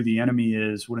 We know who the enemy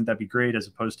is. Wouldn't that be great? As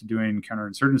opposed to doing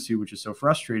counterinsurgency, which is so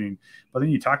frustrating. But then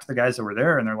you talk to the guys that were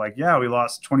there and they're like, yeah, we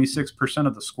lost 26%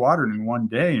 of the squadron in one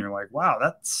day. And you're like, wow,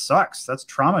 that sucks. That's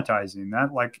traumatizing.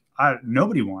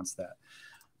 Nobody wants that.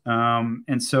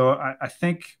 And so I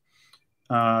think,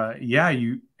 I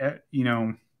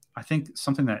think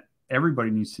something that everybody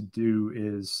needs to do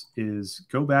is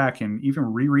go back and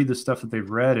even reread the stuff that they've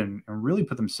read and really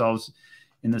put themselves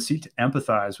in the seat to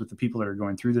empathize with the people that are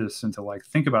going through this, and to like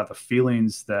think about the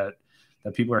feelings that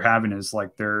people are having as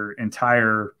like their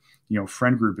entire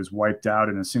friend group is wiped out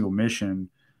in a single mission.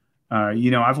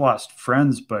 I've lost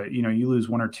friends, but you lose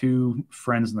one or two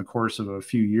friends in the course of a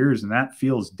few years, and that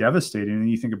feels devastating. And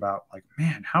you think about like,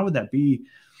 man, how would that be?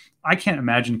 I can't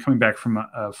imagine coming back from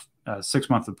a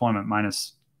 6-month deployment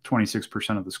minus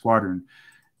 26% of the squadron,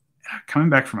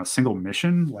 coming back from a single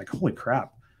mission, like, holy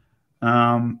crap.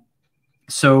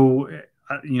 So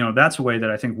that's a way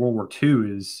that I think World War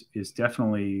II is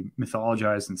definitely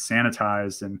mythologized and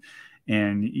sanitized,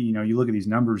 and you look at these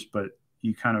numbers, but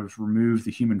you kind of remove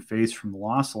the human face from the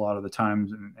loss a lot of the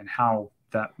times, and how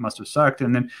that must have sucked.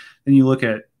 And then you look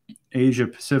at Asia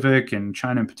Pacific and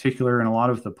China in particular, and a lot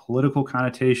of the political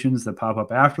connotations that pop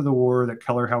up after the war that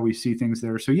color how we see things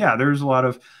there. So yeah, there's a lot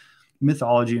of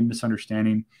mythology and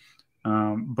misunderstanding,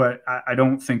 but I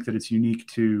don't think that it's unique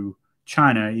to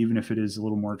China, even if it is a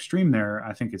little more extreme there.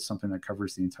 I think it's something that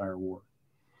covers the entire war.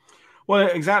 Well,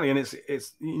 exactly, and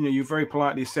it's you very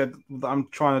politely said that I'm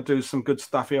trying to do some good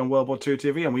stuff here on World War II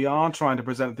TV, and we are trying to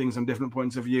present things from different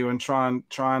points of view and try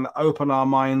and open our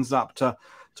minds up to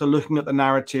looking at the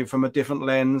narrative from a different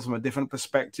lens, from a different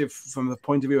perspective, from the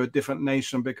point of view of a different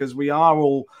nation, because we are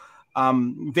all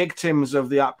victims of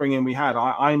the upbringing we had.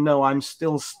 I know I'm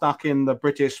still stuck in the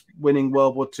British winning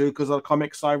World War II because of the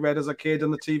comics I read as a kid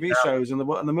and the TV shows and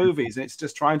the movies. And it's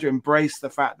just trying to embrace the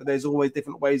fact that there's always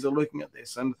different ways of looking at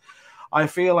this. And I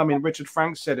feel, I mean, Richard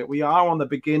Frank said it, we are on the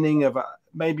beginning of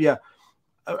maybe a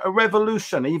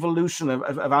evolution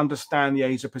of understand the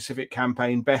Asia Pacific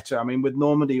campaign better. I mean, with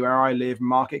Normandy, where I live,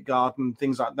 Market Garden,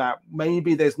 things like that,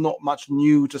 maybe there's not much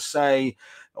new to say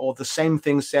or the same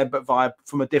thing said, but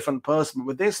from a different person. But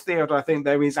with this theater, I think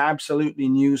there is absolutely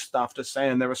new stuff to say,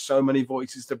 and there are so many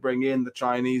voices to bring in: the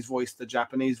Chinese voice, the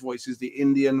Japanese voices, the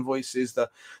Indian voices, the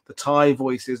Thai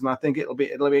voices. And I think it'll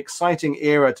be an exciting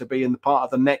era to be in the part of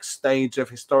the next stage of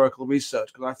historical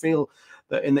research, because I feel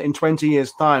that in 20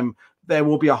 years' time, there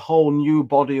will be a whole new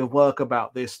body of work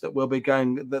about this that will be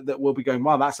going,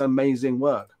 wow, that's amazing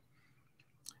work.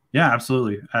 Yeah,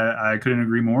 absolutely. I couldn't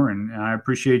agree more. And I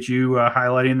appreciate you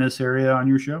highlighting this area on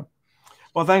your show.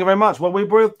 Well, thank you very much. Well,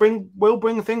 we'll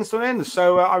bring things to an end.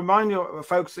 So I remind you,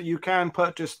 folks, that you can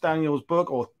purchase Daniel's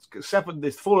book, or separate.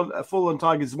 This Fallen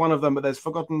Tiger is one of them, but there's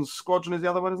Forgotten Squadron is the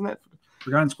other one, isn't it?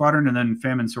 Forgotten Squadron, and then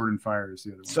Famine, Sword, and Fire is the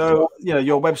other one. So,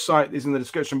 your website is in the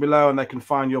description below, and they can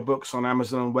find your books on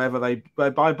Amazon and wherever they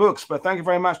buy books. But thank you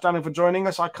very much, Daniel, for joining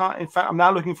us. In fact, I'm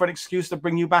now looking for an excuse to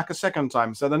bring you back a second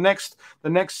time. So the next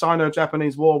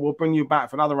Sino-Japanese War will bring you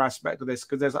back for another aspect of this,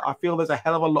 because I feel there's a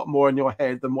hell of a lot more in your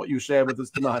head than what you shared with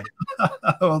us tonight.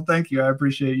 Well, thank you. I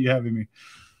appreciate you having me.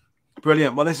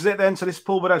 Brilliant. Well, this is it then. So this is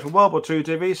Paul Burdett from World War II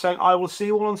TV saying I will see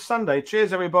you all on Sunday.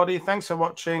 Cheers, everybody. Thanks for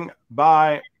watching.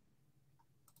 Bye.